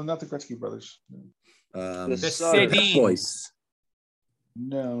Gretzky. No, not the Gretzky brothers. The Sedins.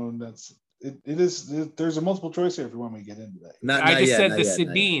 No, that's it. It is. There's a multiple choice here if you want me to get into that. I just said the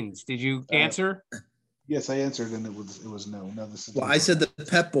Sedins. Did you answer? Yes, I answered, and it was no. No, this is. Well, I said the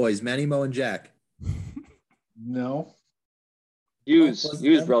Pep Boys, Manny, Mo, and Jack. No. Hughes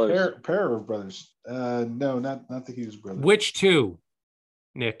brothers. Pair of brothers. No, not the Hughes brothers. Which 2,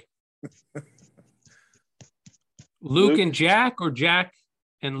 Nick? Luke and Jack, or Jack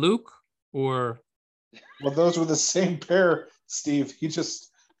and Luke, or? Well, those were the same pair, Steve. He just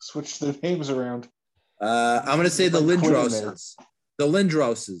switched their names around. I'm going to say the Lindroses. The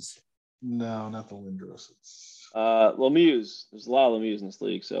Lindroses. No, not the Lindroses. Lemieux. There's a lot of Lemieux in this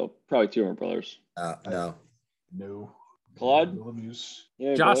league, so probably 2 more brothers. No. No. Claude? No Lemieux.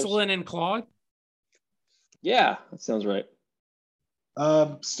 Yeah, Jocelyn and Claude? Yeah, that sounds right.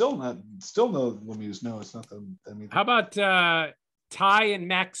 Still no Lemieux. No, it's not them either. How about Ty and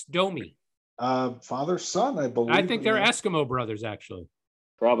Max Domi? Father, son, I believe. I think they're Eskimo brothers, actually.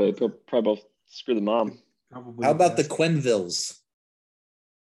 Probably both screw the mom. Probably. How about the Quenvilles?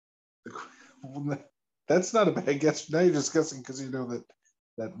 That's not a bad guess. Now you're just guessing because you know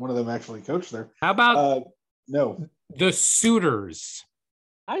that one of them actually coached there. How about no? The Suitors.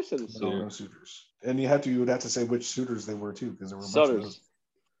 I said the Suitors. No Suitors. And you would have to say which Suitors they were too, because there were a bunch of those.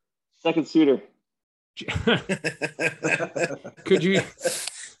 Second Suitor. Could you?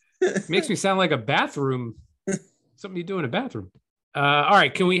 Makes me sound like a bathroom. Something you do in a bathroom. All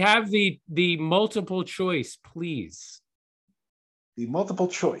right. Can we have the multiple choice, please? The multiple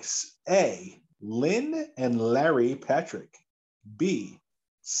choice. A. Lynn and Larry Patrick. B.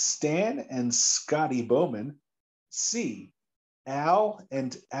 Stan and Scotty Bowman. C. Al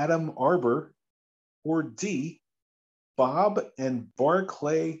and Adam Arbor. Or D. Bob and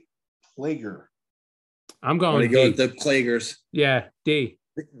Barclay Plager. I'm going to go with the Plagers. Yeah, D.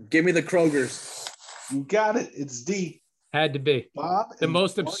 Give me the Krogers. You got it. It's D. Had to be Bob the and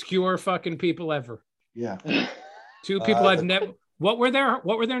most Bark- obscure fucking people ever. Yeah. Two people I've never. What were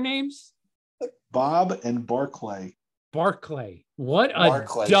their names? Bob and Barclay. Barclay. What a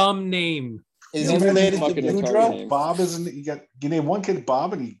Barclay. dumb name. Is he related to Fucking retarded Boudreaux? name. Bob isn't. You name one kid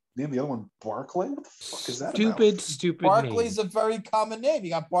Bob and you name the other one Barclay. What the fuck is that Stupid Barclay's name. a very common name.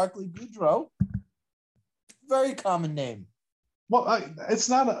 You got Barclay Boudreaux. Very common name. Well, it's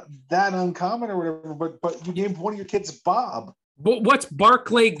not that uncommon or whatever. But you named one of your kids Bob. But what's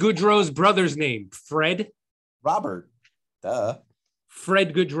Barclay Goodrow's brother's name? Fred. Robert. Duh.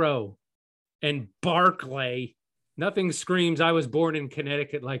 Fred Goodrow. And Barclay. Nothing screams I was born in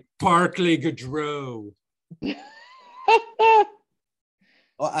Connecticut like Barclay Goodrow.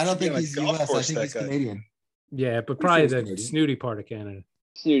 Well, I don't think Should be on a he's golf US. I course, think that he's guy. Canadian. Yeah, but Pretty probably sure the he's Canadian. snooty part of Canada.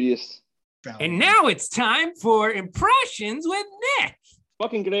 Snootiest. And now it's time for Impressions with Nick.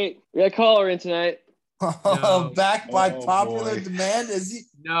 Fucking great. We got a caller in tonight. No. Back by Oh, popular boy. demand. Is he?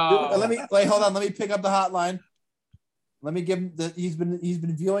 No. Let me wait. Hold on. Let me pick up the hotline. Let me give him the. He's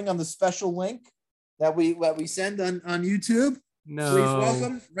been viewing on the special link that we send on YouTube. No. Please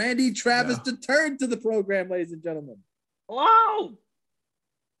welcome Randy Travis III to the program, ladies and gentlemen. Hello.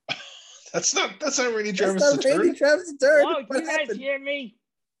 That's not Randy That's Travis not Randy III. Travis III. Hello. What Can you guys happened? hear me?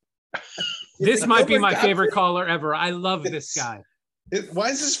 This might be my Gilbert favorite Gottfried? caller ever. I love this guy. Why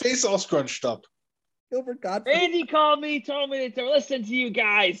is his face all scrunched up? Gilbert Gottfried. Randy called me, told me to listen to you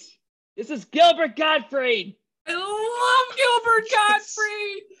guys. This is Gilbert Gottfried. I love Gilbert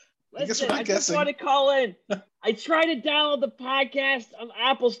Gottfried. I guess Listen, we're not I just guessing. want to call in. I tried to download the podcast on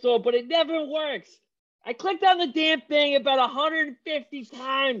Apple Store, but it never works. I clicked on the damn thing about 150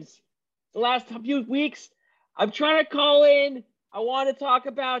 times the last few weeks. I'm trying to call in. I want to talk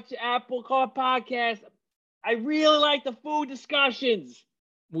about the Apple Car Podcast. I really like the food discussions.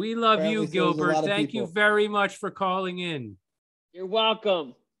 We love Apparently you, so there's a Gilbert. lot of Thank you people. very much for calling in. You're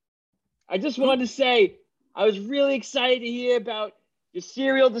welcome. I just wanted to say I was really excited to hear about your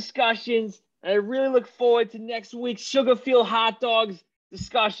cereal discussions, and I really look forward to next week's Sugarfield hot dogs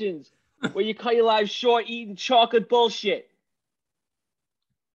discussions, where you cut your life short eating chocolate bullshit.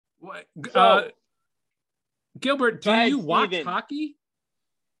 What, So, Gilbert, do Go ahead, you watch Steven. hockey?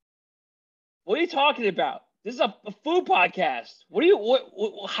 what are you talking about? This is a food podcast. What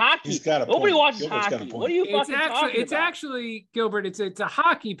hockey? He's got a Nobody point. watches Gilbert's got a hockey. point. What are you fucking talking about? Actually, Gilbert, it's a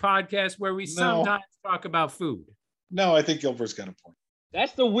hockey podcast where we sometimes talk about food. No, I think Gilbert's got a point.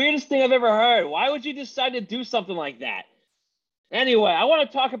 That's the weirdest thing I've ever heard. Why would you decide to do something like that? Anyway, I want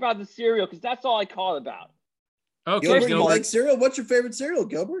to talk about the cereal because that's all I call it about. Okay, Gilbert, you Gilbert. like cereal? What's your favorite cereal,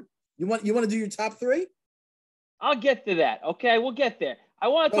 Gilbert? You want to do your top three? I'll get to that. Okay, we'll get there. I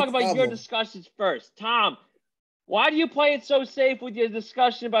want to No talk about your problem. discussions first. Tom, why do you play it so safe with your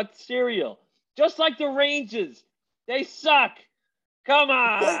discussion about cereal? Just like the Rangers. They suck. Come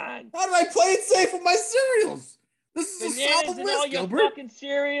on. How do I play it safe with my cereals? This is a Bananas solid in all risk, your Gilbert. fucking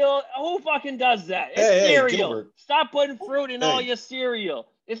cereal. Who fucking does that? It's Hey, cereal. Gilbert. Stop putting fruit in all Hey. your cereal.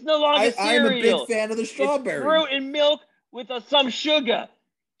 It's no longer I'm a cereal. big fan of the It's strawberry. fruit and milk with some sugar.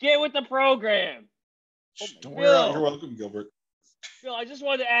 Get with the program. Don't worry, Bill. you're welcome, Gilbert. Phil, I just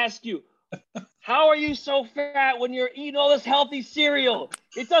wanted to ask you, how are you so fat when you're eating all this healthy cereal?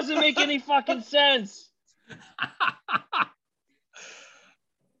 It doesn't make any fucking sense.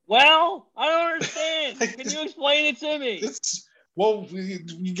 Well, I don't understand. Can you explain it to me?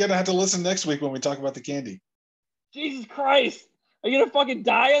 You're gonna have to listen next week when we talk about the candy. Jesus Christ. Are you gonna fucking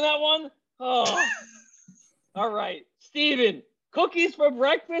die on that one? Oh. All right. Steven, cookies for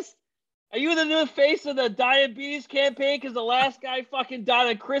breakfast? Are you the new face of the diabetes campaign because the last guy fucking died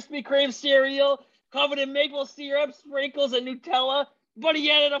on Krispy Kreme cereal covered in maple syrup, sprinkles, and Nutella, but he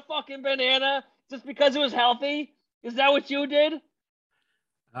added a fucking banana just because it was healthy? Is that what you did?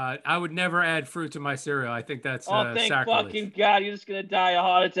 I would never add fruit to my cereal. I think that's Oh, thank sacrilege. fucking God. You're just going to die a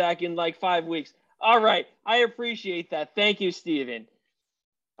heart attack in like 5 weeks. All right. I appreciate that. Thank you, Steven.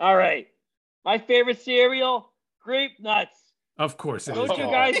 All right. My favorite cereal, Grape Nuts. Of course it is. Don't you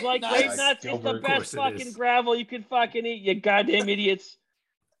guys like Nuts. Grape Nuts? It's Gilbert, the of course best it fucking is. gravel you can fucking eat, you goddamn idiots.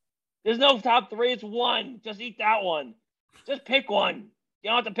 There's no top three. It's one. Just eat that one. Just pick one. You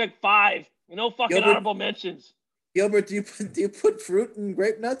don't have to pick 5. No fucking Gilbert- honorable mentions. Gilbert, do you put fruit in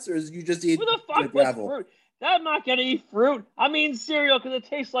grape nuts, or is you just eat Who the the fuck puts gravel? fruit? I'm not gonna eat fruit. I'm eating cereal because it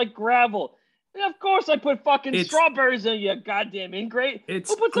tastes like gravel. And of course I put fucking It's- strawberries in, you goddamn ingrate. It's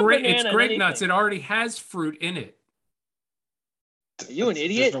Who puts a great. banana It's in grape nuts. anything? It already has fruit in it. Are you an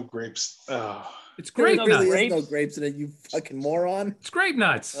idiot? There's no grapes. Oh. It's There grape no nuts. really is no grapes? grapes in it, you fucking moron. It's grape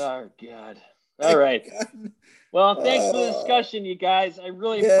nuts. Oh God. All right. Well, thanks for the discussion, you guys. I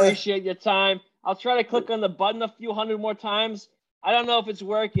really Yeah. appreciate your time. I'll try to click on the button a few hundred more times. I don't know if it's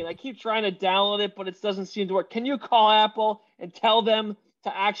working. I keep trying to download it, but it doesn't seem to work. Can you call Apple and tell them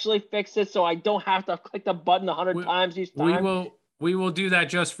to actually fix it so I don't have to click the button 100 times each time? We will do that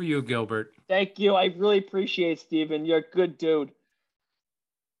just for you, Gilbert. Thank you. I really appreciate it, Steven. You're a good dude.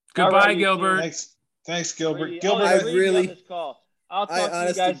 Goodbye, Gilbert. Thanks, Gilbert. Gilbert, I really. I'll talk to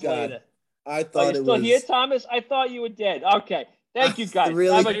you guys later. I thought you it still was. here, Thomas? I thought you were dead. Okay. Thank you, guys.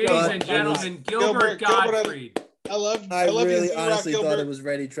 Really, Ladies and gentlemen, Gilbert Gottfried. I love really you, honestly Gilbert. thought it was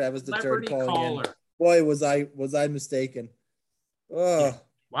Ready Travis the third Celebrity calling in. caller. Boy, was I mistaken. Oh.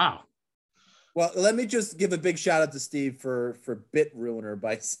 Wow. Well, let me just give a big shout out to Steve for bit ruiner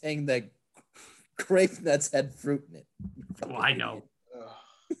by saying that grape nuts had fruit in it. Well, I know.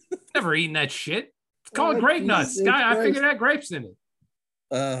 Never eaten that shit. It's called grape nuts. Guy, I figured it had grapes in it.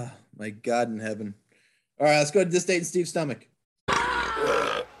 My God in heaven. All right, let's go to this date in Steve's stomach.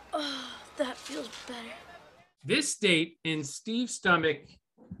 Oh, that feels better. This date in Steve's stomach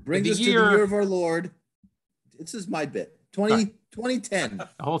brings us to the year of our Lord. This is my bit. 2010. The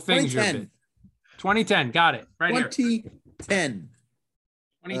whole thing's your bit. 2010. Got it. Right 2010.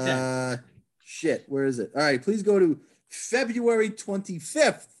 2010. Shit, where is it? All right, please go to February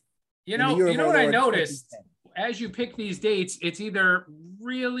 25th. You know what I noticed? As you pick these dates, it's either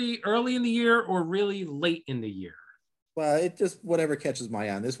really early in the year or really late in the year. Well, it just whatever catches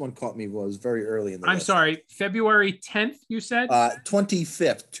my eye. This one caught me was very early in the I'm list. sorry, February 10th, you said?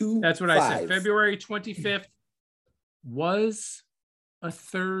 25th. That's what I said. February 25th was a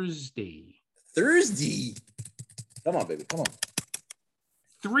Thursday. Come on, baby. Come on.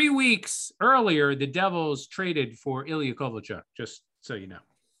 3 weeks earlier, the Devils traded for Ilya Kovalchuk, just so you know.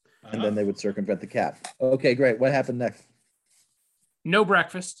 And then they would circumvent the cap. Okay, great. What happened next? No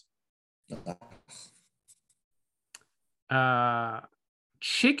breakfast.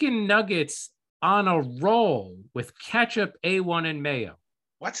 Chicken nuggets on a roll with ketchup, A1, and mayo.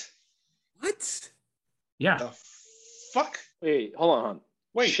 What? Yeah. The fuck? Wait, hold on.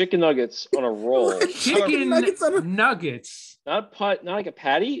 Wait. Chicken nuggets on a roll. Chicken nuggets. Not like a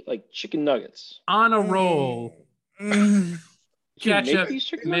patty, like chicken nuggets. On a roll. Ketchup,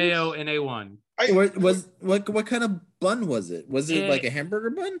 mayo, and A1. What kind of bun was it? Was it like a hamburger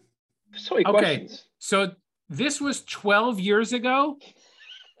bun? So many questions. So this was 12 years ago.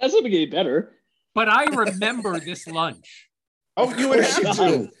 That's not getting better. But I remember this lunch. Oh, you would have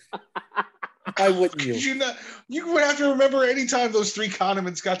to. Why wouldn't you? You would have to remember any time those three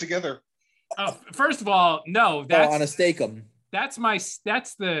condiments got together. Oh, first of all, no. That's on a steak-um. That's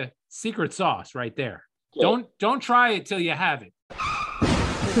the secret sauce right there. Yeah. Don't try it till you have it.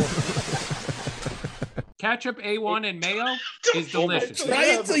 Ketchup, A1, and mayo is delicious. Try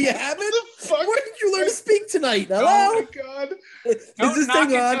it till you have it? Where did you learn to speak tonight? Hello? Oh my God. Don't knock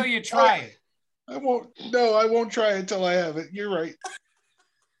it until you try it. I won't try it until I have it. You're right.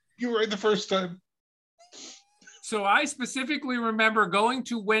 You were right the first time. So I specifically remember going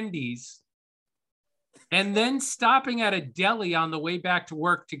to Wendy's and then stopping at a deli on the way back to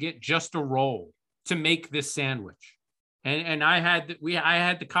work to get just a roll to make this sandwich. And I had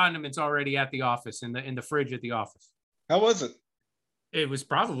the condiments already at the office in the fridge at the office. How was it? It was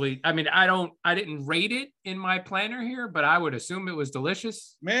probably, I mean, I didn't rate it in my planner here, but I would assume it was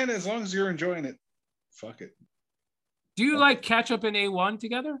delicious. Man, as long as you're enjoying it, fuck it. Do you like ketchup and A1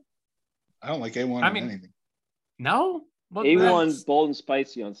 together? I don't like A1 on anything. No? Well, A1 bold and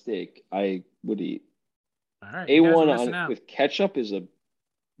spicy on steak, I would eat. All right. A1 with ketchup is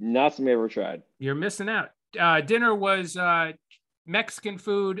not something I've ever tried. You're missing out. Dinner was Mexican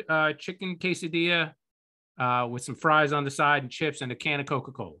food, chicken quesadilla with some fries on the side and chips and a can of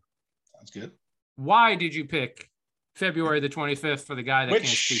Coca-Cola. Sounds good. Why did you pick February the 25th for the guy that Which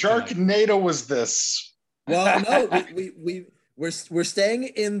can't speak Sharknado tonight? Was this? Well, no, we're staying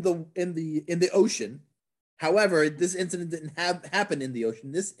in the ocean. However, this incident didn't happen in the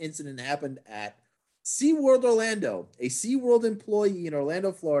ocean. This incident happened at SeaWorld Orlando. A SeaWorld employee in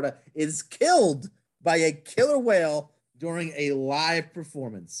Orlando, Florida, is killed by a killer whale during a live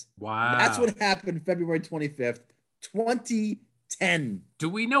performance. Wow. That's what happened February 25th, 2010. Do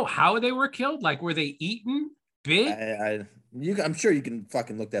we know how they were killed? Like, were they eaten? Big? I'm sure you can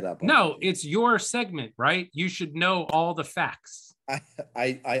fucking look that up. No, it's your segment, right? You should know all the facts.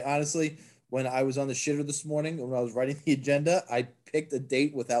 I honestly, when I was on the shitter this morning, when I was writing the agenda, I picked a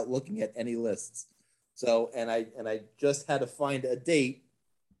date without looking at any lists. So, and I just had to find a date.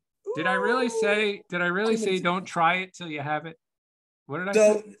 Did I really say don't try it till you have it? What did I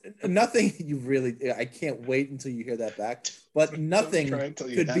say? So nothing I can't wait until you hear that back. But nothing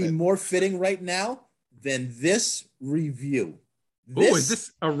could be more fitting right now than this review. Oh, is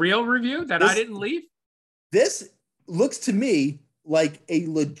this a real review that I didn't leave? This looks to me like a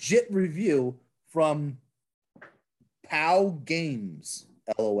legit review from POW Games,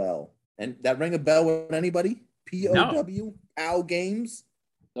 LOL. And that ring a bell with anybody? POW, POW Games?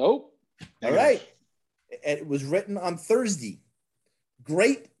 Nope. All right. It was written on Thursday.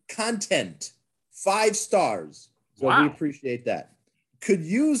 Great content. 5 stars. So we appreciate that. Could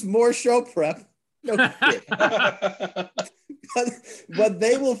use more show prep. No shit. but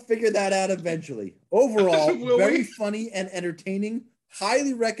they will figure that out eventually. Overall, very funny and entertaining.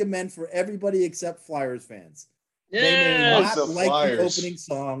 Highly recommend for everybody except Flyers fans. Yeah, they may not the like Flyers. the opening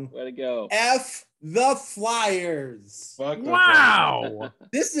song. Way to go. F the Flyers. Fuck the Wow.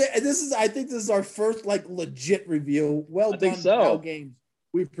 This is I think this is our first like legit review. Well I think done, so. POW Games.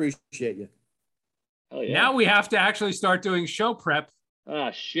 We appreciate you. Hell yeah. Now we have to actually start doing show prep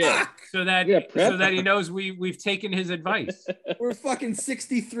Ah, shit. so that Yeah, prep. so that he knows we've taken his advice. We're fucking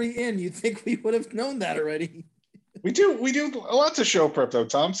 63 in. You'd think we would have known that already. We do lots of show prep though.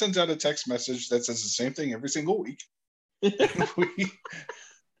 Tom sends out a text message that says the same thing every single week.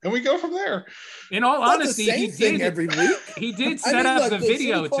 and we go from there. In all Not the honesty, same he thing did every week. he did I set mean, up look, the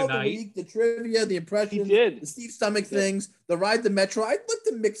video City Call of the tonight. Week, the trivia, the impressions, He did. the Steve Stomach things, the ride the Metro. I'd like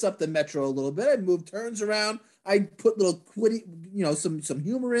to mix up the Metro a little bit. I'd move turns around. I'd put little quitty, some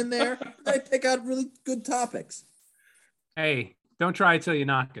humor in there. And I'd pick out really good topics. Hey, don't try it till you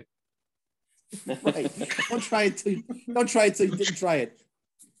knock it. Right. Don't try it till you didn't try it.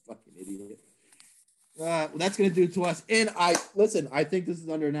 Fucking idiot. Well, that's gonna do it to us. And I think this is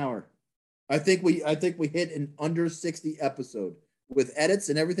under an hour. I think we hit an under 60 episode with edits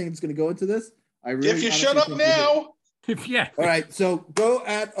and everything that's gonna go into this. I really If you honestly shut up think we did. now. Yeah. All right, so go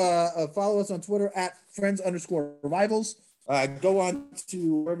at follow us on Twitter at friends_revivals. Go on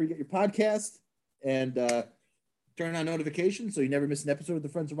to wherever you get your podcast and turn on notifications so you never miss an episode of the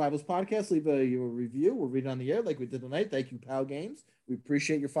Friends Revivals podcast. Leave your review. We'll read it on the air like we did tonight. Thank you, POW Games. We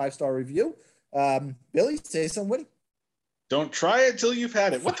appreciate your 5-star review. Billy, say something witty. Don't try it till you've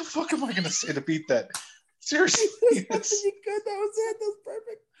had it. What the fuck am I going to say to beat that? Seriously, That's nothing you could. That was it. That was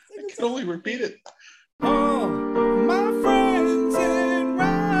perfect. I can only repeat it. Oh, my friends and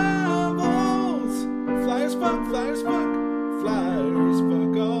rivals. Flyers funk, Flyers funk.